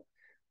 and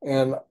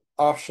an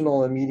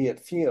optional immediate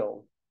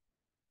field.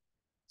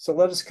 So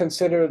let us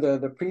consider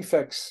the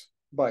prefix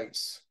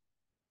bytes.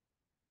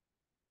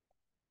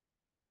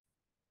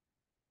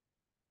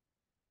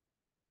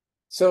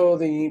 So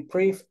the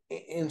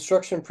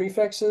instruction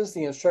prefixes,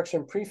 the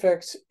instruction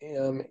prefix,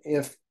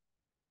 if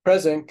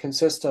present,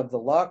 consists of the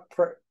lock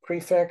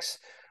prefix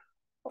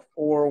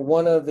or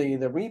one of the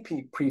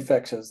repeat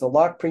prefixes. The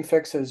lock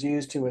prefix is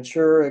used to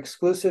ensure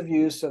exclusive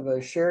use of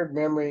a shared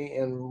memory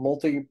in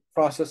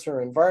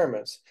multi-processor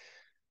environments.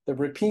 The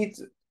repeat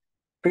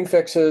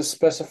prefixes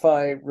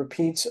specify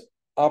repeats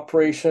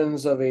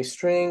operations of a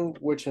string,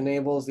 which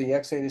enables the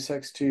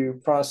x86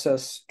 to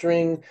process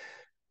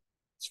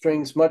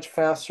strings much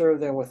faster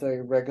than with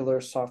a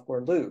regular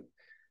software loop.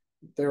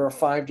 There are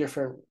 5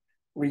 different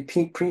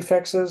repeat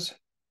prefixes: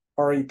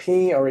 REP,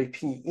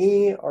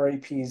 REPE,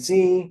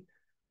 REPZ,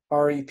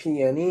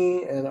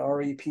 REPNE, and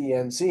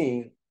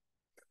REPNZ.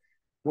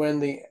 When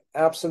the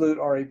absolute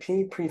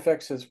REP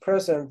prefix is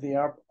present,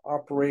 the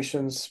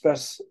operation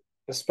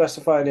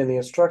specified in the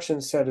instruction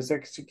set is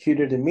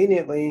executed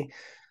immediately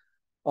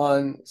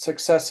on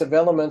successive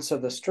elements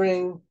of the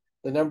string.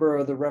 The number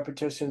of the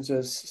repetitions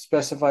is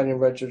specified in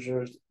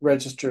register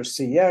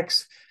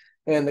CX,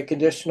 and the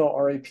conditional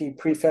REP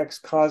prefix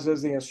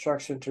causes the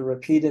instruction to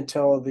repeat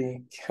until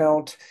the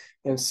count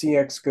in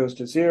CX goes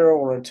to 0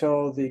 or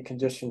until the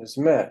condition is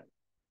met.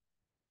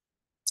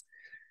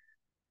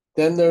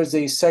 Then there's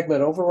a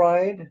segment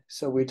override.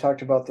 So we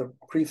talked about the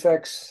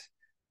prefix,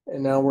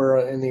 and now we're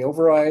in the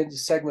override.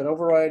 Segment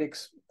override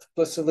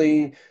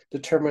explicitly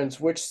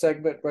determines which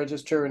segment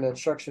register an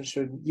instruction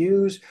should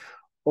use,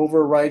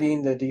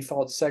 overriding the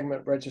default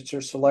segment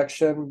register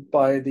selection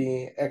by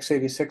the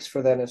x86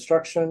 for that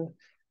instruction.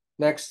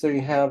 Next, we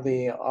have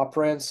the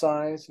operand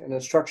size. An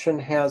instruction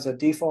has a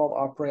default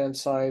operand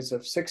size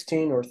of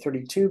 16 or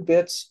 32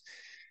 bits,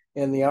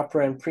 and the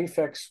operand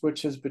prefix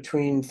switches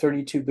between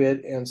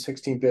 32-bit and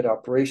 16-bit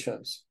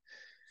operations.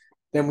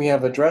 Then we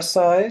have address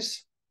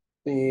size,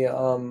 the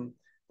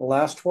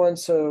last one.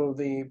 So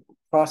the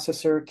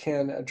processor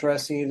can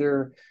address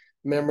either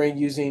memory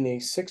using a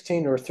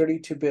 16 or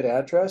 32-bit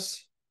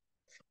address.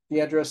 The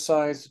address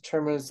size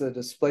determines the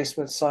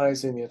displacement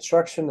size in the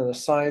instruction and the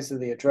size of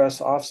the address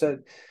offset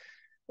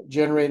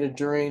generated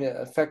during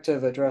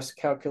effective address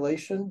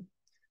calculation.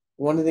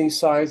 One of these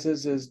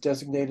sizes is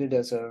designated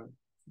as a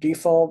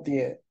default,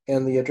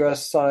 and the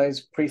address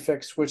size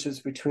prefix switches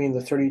between the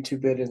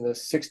 32-bit and the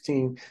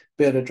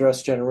 16-bit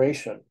address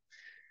generation.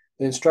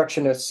 The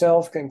instruction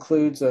itself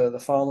includes the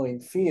following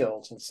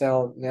fields. And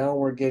so now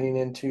we're getting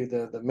into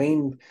the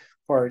main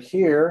part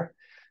here.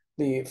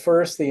 The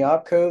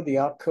opcode. The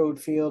opcode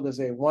field is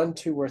a 1,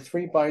 2, or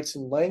 3 bytes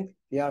in length.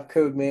 The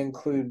opcode may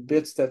include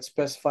bits that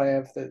specify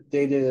if the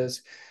data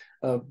is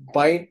a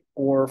byte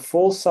or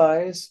full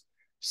size,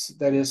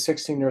 that is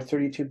 16 or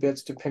 32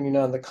 bits, depending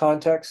on the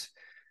context.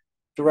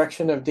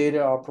 Direction of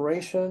data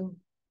operation,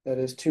 that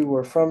is to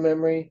or from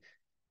memory,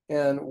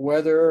 and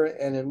whether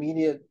an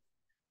immediate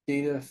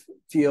data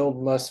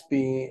field must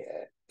be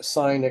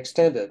sign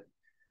extended.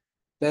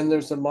 Then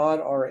there's the mod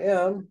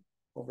RM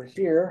over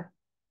here.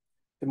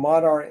 The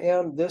mod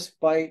RM, this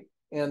byte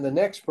and the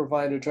next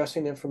provide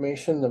addressing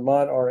information. The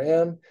mod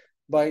RM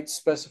byte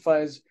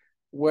specifies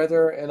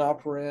whether an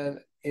operand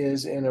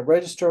is in a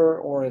register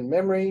or in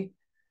memory.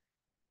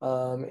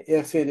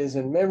 If it is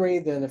in memory,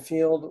 then a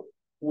field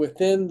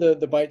within the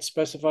byte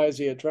specifies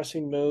the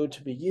addressing mode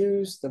to be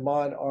used. The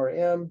mod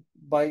RM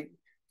byte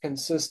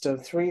consists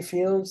of 3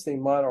 fields. The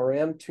mod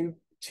RM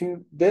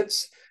 2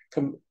 bits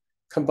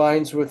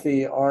combines with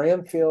the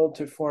RM field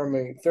to form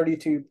a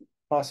 32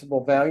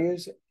 possible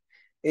values,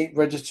 8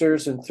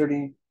 registers, and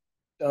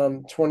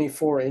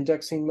 24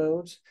 indexing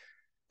modes.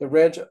 The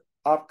reg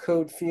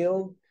opcode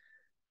field.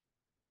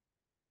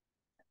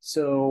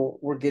 So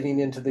we're getting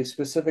into the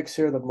specifics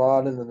here, the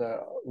mod and then the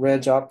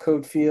reg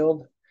opcode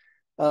field.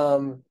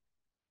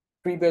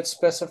 3 bits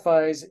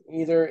specifies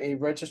either a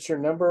register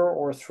number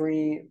or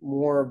 3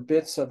 more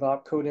bits of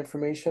opcode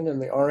information. In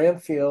the RM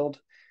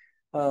field,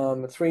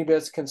 3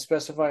 bits can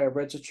specify a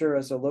register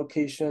as a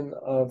location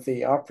of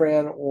the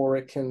operand, or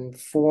it can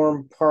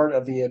form part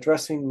of the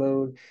addressing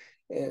mode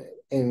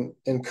in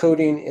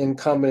encoding in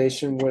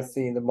combination with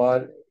the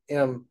mod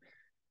M,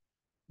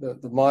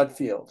 the mod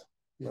field.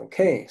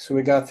 Okay, so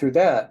we got through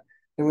that.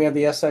 Then we have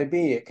the SIB.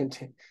 It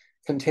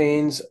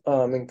contains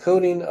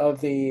encoding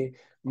of the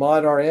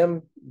mod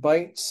RM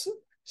bytes,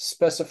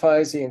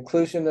 specifies the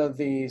inclusion of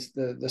the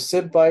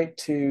SIB byte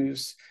to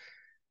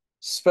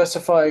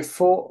specify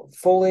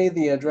fully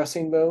the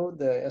addressing mode.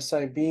 The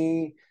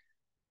SIB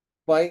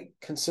byte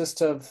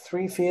consists of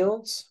 3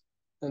 fields.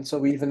 And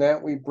so even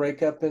that we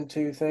break up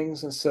into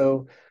things. And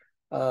so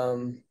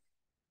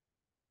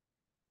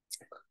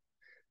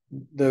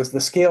the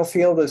scale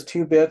field is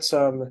 2 bits.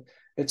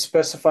 It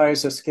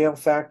specifies a scale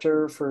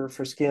factor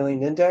for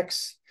scaling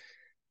index.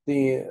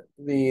 The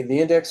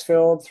index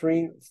field,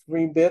 three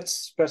bits,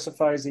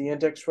 specifies the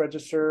index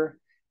register.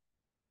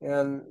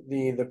 And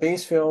the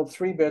base field,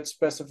 3 bits,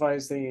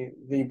 specifies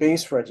the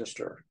base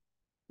register.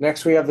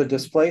 Next, we have the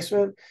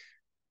displacement.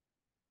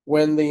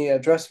 When the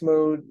address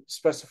mode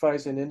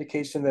specifies an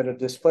indication that a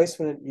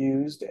displacement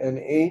used, an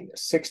 8,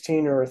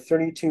 16, or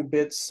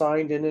 32-bit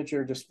signed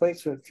integer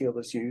displacement field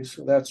is used.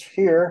 So that's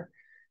here.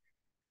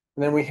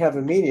 And then we have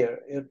immediate.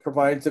 It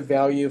provides the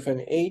value of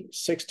an 8,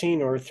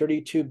 16, or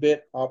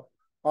 32-bit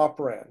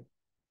operand.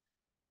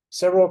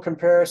 Several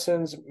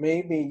comparisons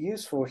may be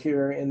useful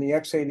here. In the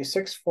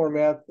x86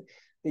 format,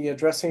 the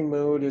addressing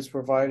mode is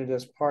provided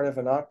as part of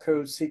an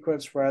opcode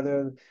sequence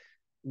rather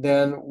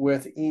than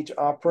with each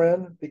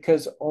operand.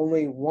 Because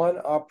only one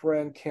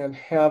operand can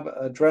have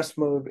address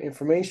mode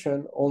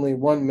information, only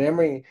one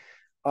memory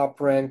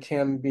operand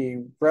can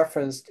be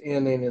referenced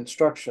in an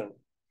instruction.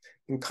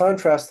 In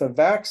contrast, the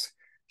VAX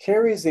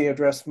carries the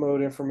address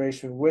mode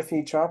information with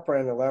each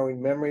operand,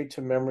 allowing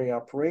memory-to-memory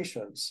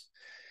operations.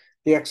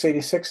 The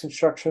x86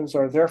 instructions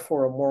are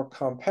therefore more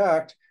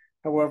compact.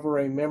 However,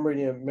 a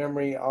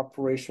memory-to-memory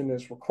operation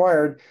is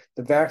required.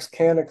 The VAX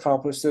can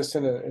accomplish this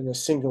in a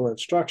single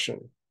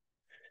instruction.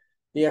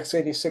 The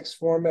x86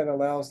 format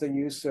allows the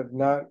use of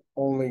not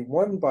only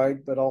 1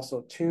 byte, but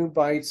also 2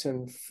 bytes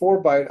and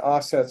 4-byte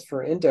offsets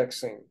for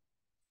indexing.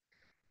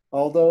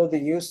 Although the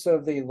use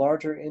of the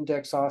larger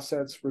index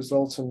offsets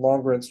results in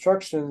longer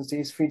instructions,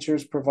 these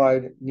features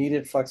provide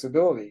needed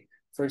flexibility.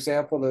 For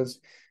example, it is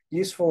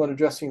useful in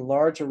addressing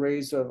large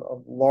arrays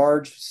of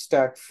large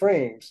stacked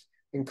frames.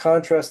 In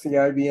contrast, the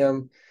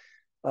IBM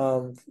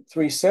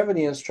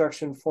 370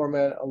 instruction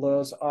format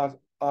allows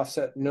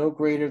offset no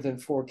greater than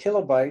 4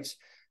 kilobytes,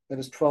 that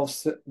is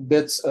 12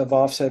 bits of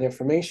offset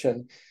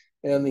information,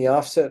 and the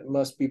offset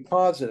must be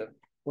positive.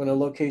 When a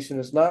location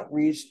is not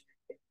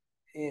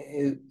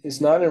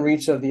in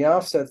reach of the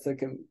offset,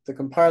 the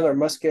compiler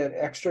must get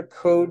extra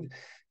code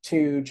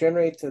to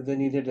generate the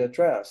needed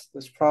address.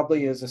 This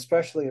probably is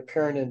especially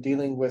apparent in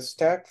dealing with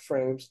stacked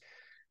frames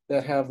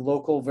that have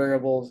local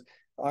variables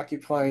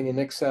occupying in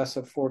excess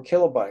of 4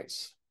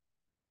 kilobytes.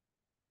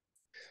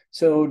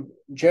 So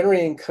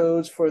generating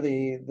codes for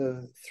the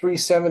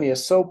 370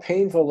 is so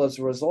painful as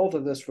a result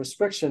of this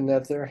restriction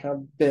that there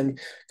have been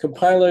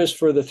compilers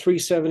for the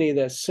 370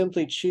 that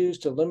simply choose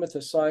to limit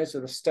the size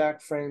of the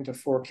stack frame to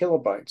 4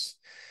 kilobytes.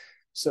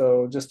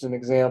 So just an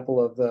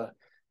example of the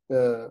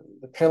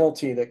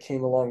penalty that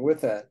came along with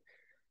that.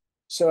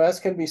 So as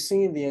can be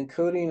seen, the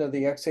encoding of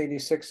the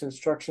x86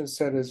 instruction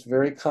set is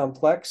very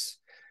complex.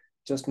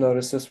 Just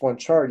notice this one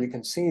chart, you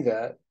can see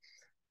that.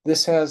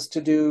 This has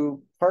to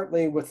do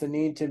partly with the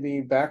need to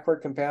be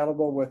backward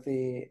compatible with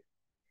the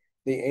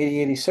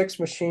 8086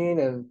 machine,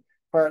 and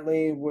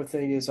partly with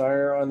a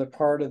desire on the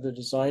part of the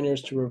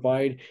designers to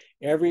provide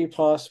every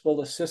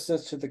possible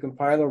assistance to the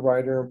compiler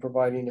writer in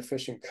providing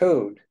efficient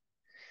code.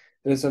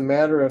 It is a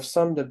matter of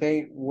some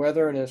debate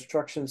whether an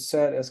instruction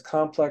set as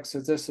complex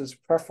as this is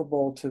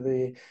preferable to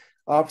the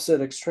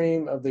opposite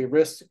extreme of the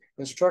RISC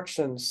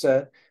instruction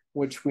set,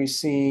 which we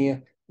see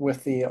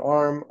with the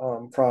ARM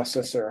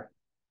processor.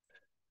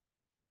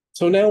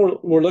 So now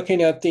we're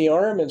looking at the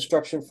ARM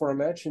instruction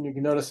format, and you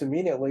can notice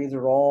immediately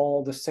they're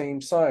all the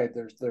same size.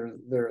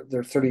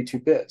 They're 32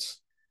 bits.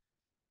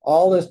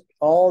 All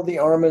the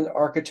ARM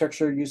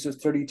architecture uses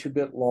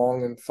 32-bit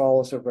long and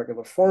follows a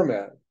regular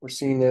format. We're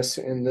seeing this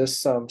in this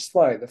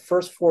slide. The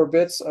first 4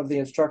 bits of the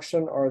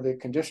instruction are the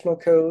conditional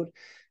code.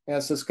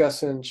 As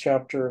discussed in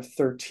chapter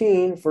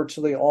 13,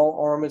 virtually all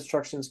ARM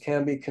instructions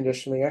can be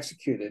conditionally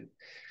executed.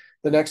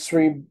 The next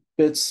 3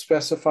 bits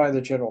specify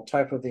the general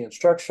type of the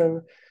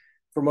instruction.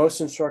 For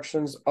most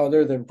instructions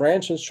other than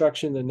branch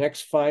instruction, the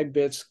next 5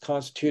 bits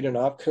constitute an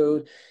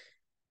opcode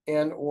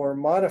and or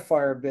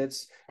modifier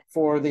bits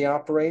for the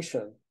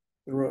operation.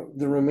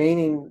 The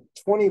remaining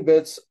 20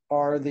 bits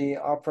are the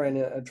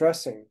operand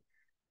addressing.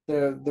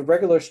 The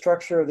regular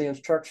structure of the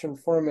instruction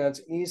formats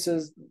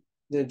eases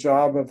the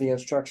job of the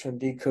instruction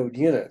decode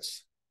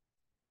units.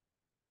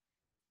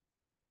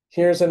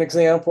 Here's an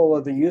example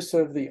of the use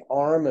of the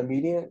ARM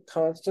immediate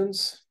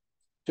constants.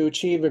 To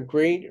achieve a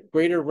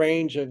greater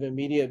range of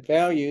immediate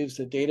values,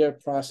 the data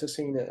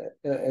processing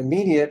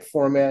immediate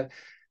format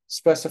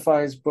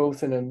specifies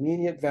both an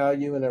immediate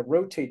value and a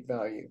rotate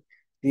value.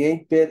 The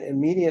 8-bit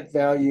immediate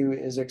value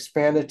is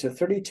expanded to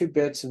 32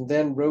 bits and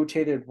then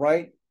rotated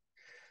right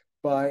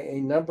by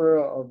a number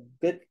of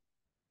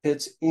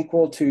bits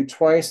equal to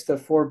twice the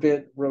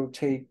 4-bit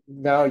rotate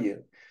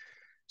value.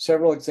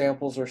 Several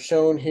examples are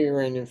shown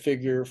here in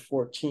figure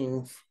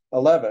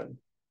 1411.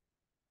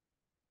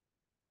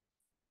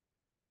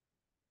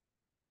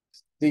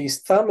 The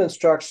thumb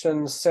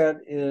instruction set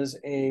is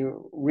a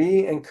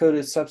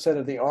re-encoded subset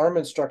of the ARM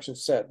instruction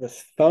set. The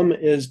thumb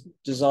is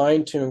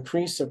designed to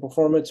increase the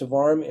performance of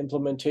ARM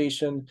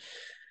implementation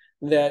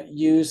that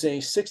use a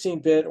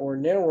 16-bit or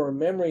narrower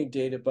memory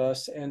data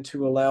bus and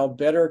to allow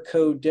better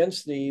code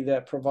density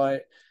than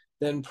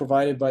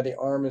provided by the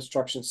ARM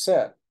instruction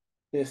set.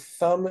 The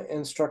thumb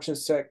instruction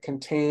set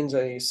contains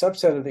a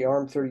subset of the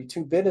ARM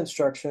 32-bit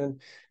instruction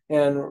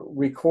and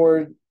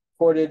recorded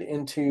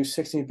into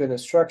 16-bit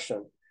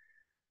instruction.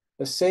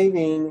 The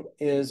saving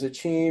is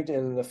achieved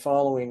in the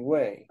following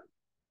way.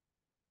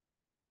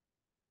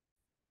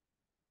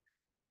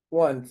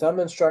 One, thumb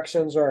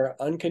instructions are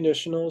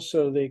unconditional,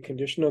 so the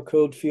conditional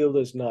code field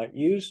is not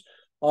used.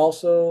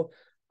 Also,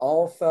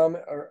 all thumb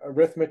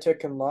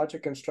arithmetic and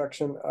logic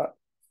instruction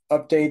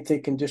update the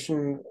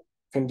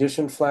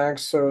condition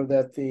flags so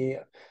that the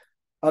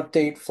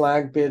update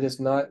flag bit is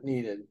not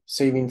needed,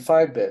 saving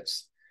 5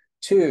 bits.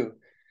 Two,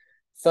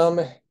 thumb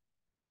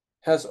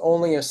has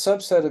only a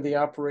subset of the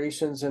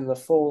operations in the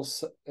full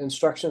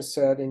instruction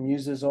set and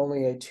uses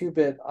only a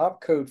 2-bit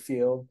opcode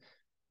field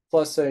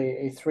plus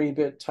a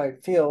 3-bit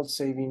type field,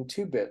 saving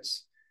 2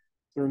 bits.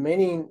 The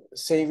remaining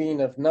saving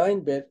of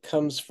 9-bit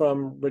comes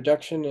from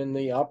reduction in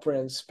the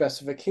operand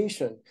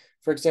specification.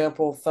 For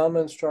example, thumb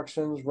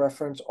instructions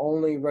reference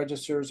only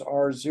registers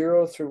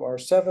R0 through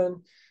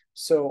R7,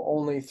 so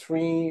only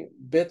 3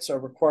 bits are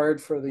required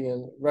for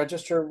the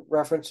register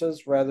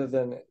references rather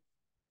than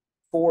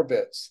 4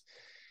 bits.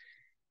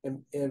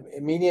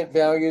 Immediate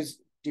values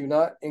do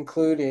not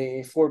include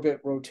a 4-bit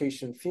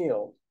rotation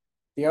field.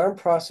 The ARM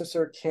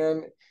processor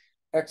can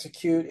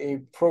execute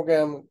a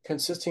program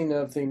consisting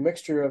of the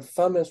mixture of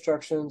thumb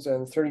instructions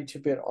and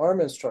 32-bit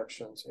ARM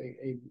instructions.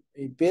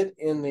 A bit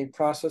in the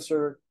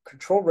processor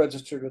control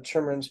register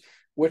determines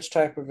which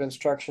type of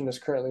instruction is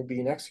currently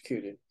being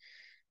executed.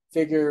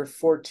 Figure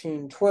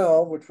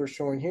 1412, which we're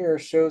showing here,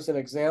 shows an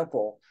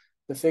example.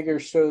 The figure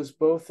shows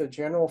both a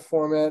general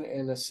format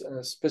and a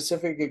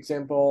specific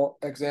example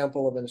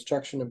of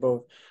instruction in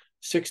both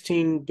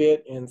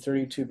 16-bit and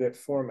 32-bit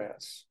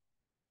formats.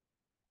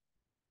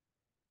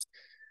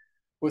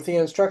 With the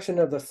instruction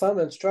of the thumb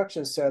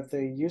instruction set,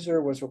 the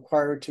user was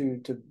required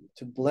to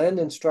blend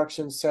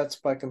instruction sets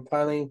by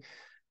compiling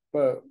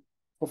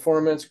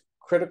performance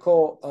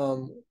critical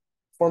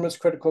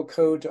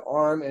code to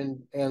ARM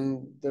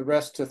and the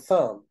rest to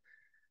thumb.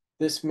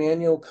 This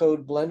manual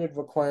code blended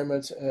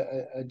requirements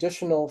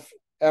additional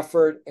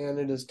effort, and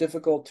it is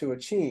difficult to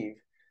achieve.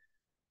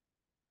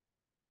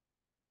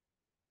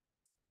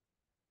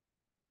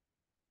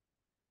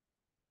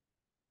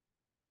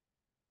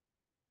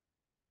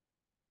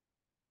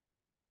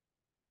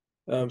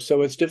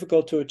 So it's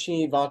difficult to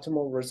achieve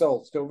optimal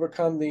results. To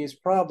overcome these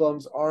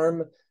problems,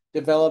 ARM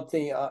developed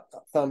the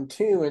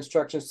Thumb2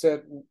 instruction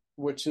set,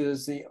 which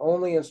is the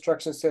only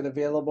instruction set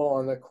available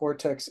on the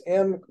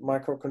Cortex-M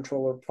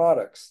microcontroller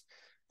products.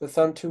 The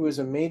Thumb2 is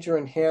a major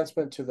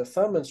enhancement to the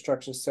thumb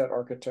instruction set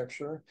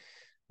architecture,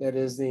 that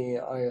is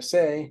the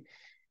ISA.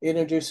 It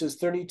introduces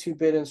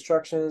 32-bit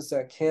instructions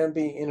that can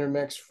be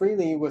intermixed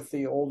freely with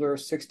the older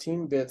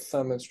 16-bit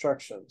thumb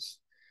instructions.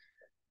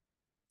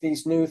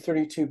 These new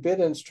 32-bit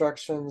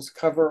instructions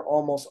cover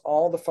almost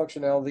all the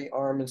functionality of the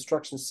ARM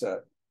instruction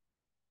set.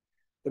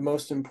 The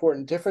most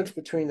important difference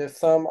between the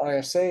thumb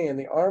ISA and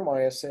the ARM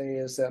ISA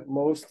is that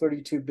most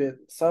 32-bit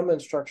thumb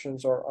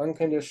instructions are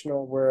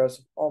unconditional,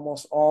 whereas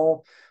almost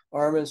all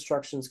ARM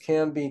instructions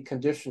can be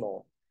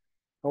conditional.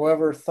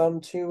 However,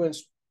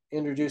 Thumb2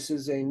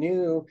 introduces a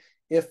new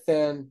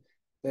if-then,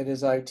 that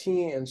is IT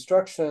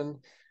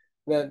instruction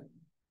that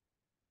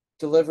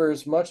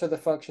delivers much of the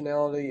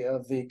functionality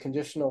of the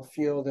conditional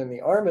field in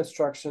the ARM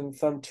instruction.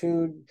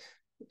 Thumb2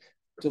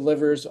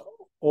 delivers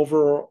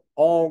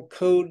overall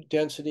code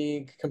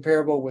density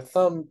comparable with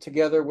Thumb,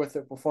 together with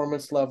the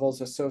performance levels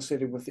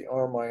associated with the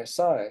ARM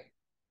ISA.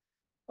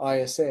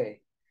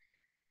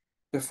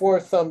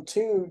 Before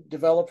Thumb2,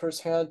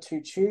 developers had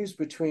to choose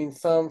between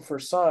Thumb for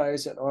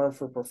size and ARM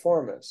for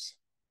performance.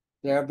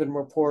 There have been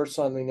reports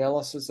on the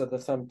analysis of the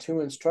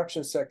Thumb2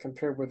 instruction set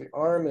compared with the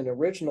ARM and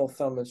original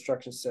Thumb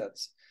instruction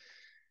sets.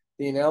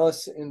 The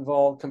analysis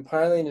involved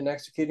compiling and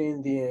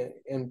executing the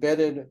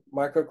embedded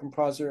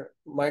microprocessor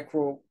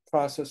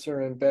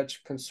and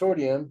bench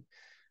consortium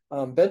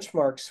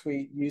benchmark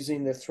suite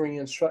using the 3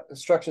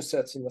 instruction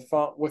sets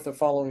with the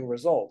following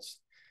results.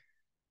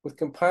 With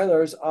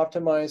compilers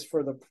optimized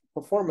for the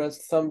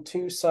performance,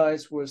 Thumb2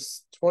 size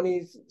was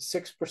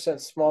 26%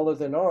 smaller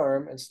than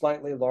ARM and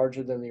slightly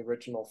larger than the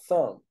original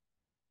Thumb.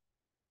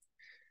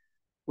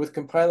 With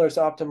compilers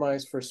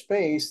optimized for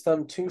space,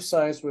 Thumb2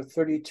 size was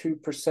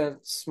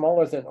 32%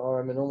 smaller than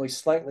ARM and only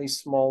slightly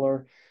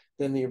smaller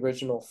than the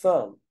original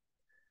Thumb.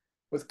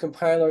 With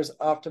compilers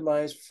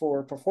optimized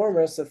for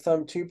performance, the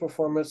Thumb2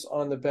 performance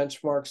on the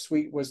benchmark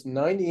suite was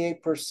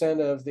 98%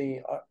 of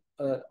the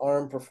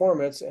ARM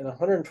performance and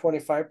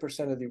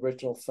 125% of the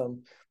original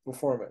Thumb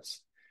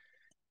performance.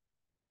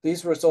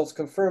 These results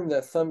confirm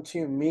that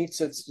Thumb2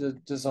 meets its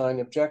design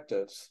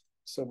objectives.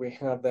 So we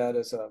have that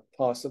as a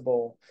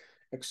possible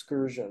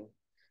excursion.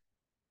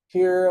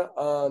 Here,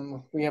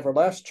 we have our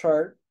last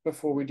chart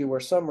before we do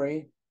our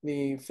summary.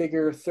 The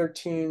figure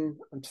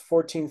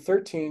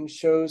 1413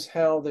 shows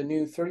how the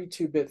new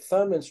 32-bit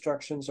thumb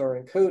instructions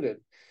are encoded.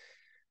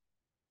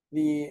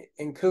 The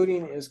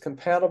encoding is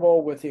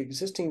compatible with the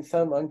existing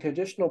thumb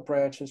unconditional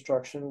branch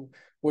instruction,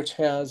 which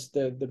has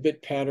the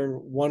bit pattern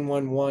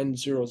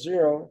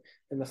 11100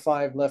 and the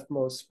 5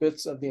 leftmost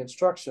bits of the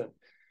instruction.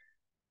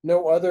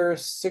 No other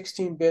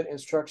 16-bit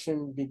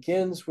instruction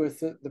begins with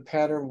the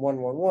pattern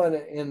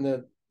 111 and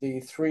the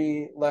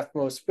 3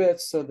 leftmost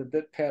bits, so the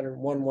bit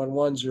pattern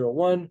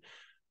 11101,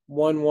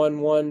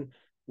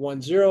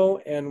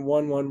 11110, and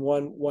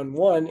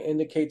 11111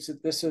 indicates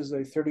that this is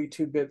a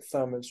 32-bit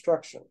thumb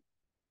instruction.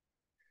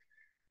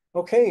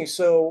 Okay,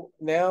 so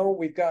now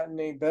we've gotten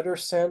a better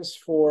sense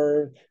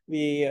for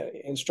the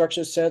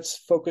instruction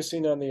sets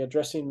focusing on the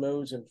addressing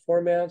modes and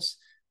formats.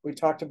 We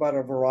talked about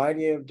a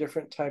variety of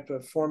different type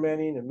of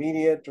formatting: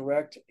 immediate,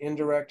 direct,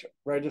 indirect,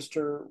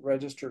 register,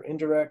 register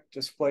indirect,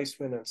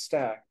 displacement, and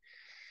stack.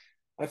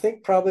 I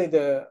think probably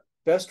the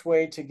best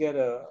way to get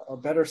a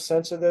better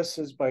sense of this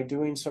is by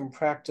doing some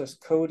practice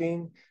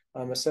coding,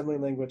 assembly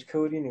language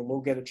coding, and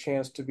we'll get a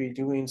chance to be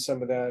doing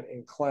some of that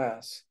in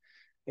class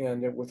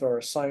and with our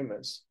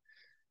assignments.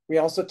 We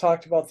also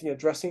talked about the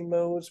addressing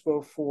modes,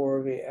 both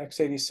for the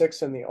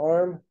x86 and the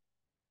ARM.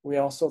 We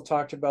also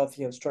talked about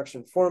the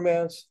instruction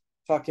formats,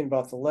 talking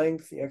about the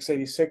length. The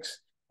x86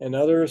 and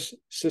other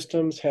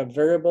systems have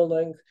variable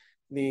length.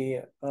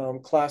 The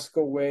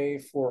classical way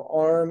for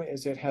ARM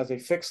is it has a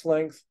fixed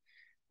length.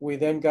 We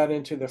then got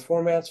into the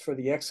formats for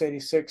the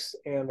x86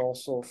 and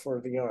also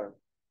for the ARM.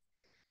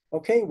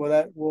 Okay, well,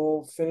 that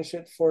will finish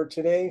it for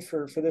today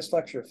for this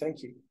lecture.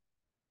 Thank you.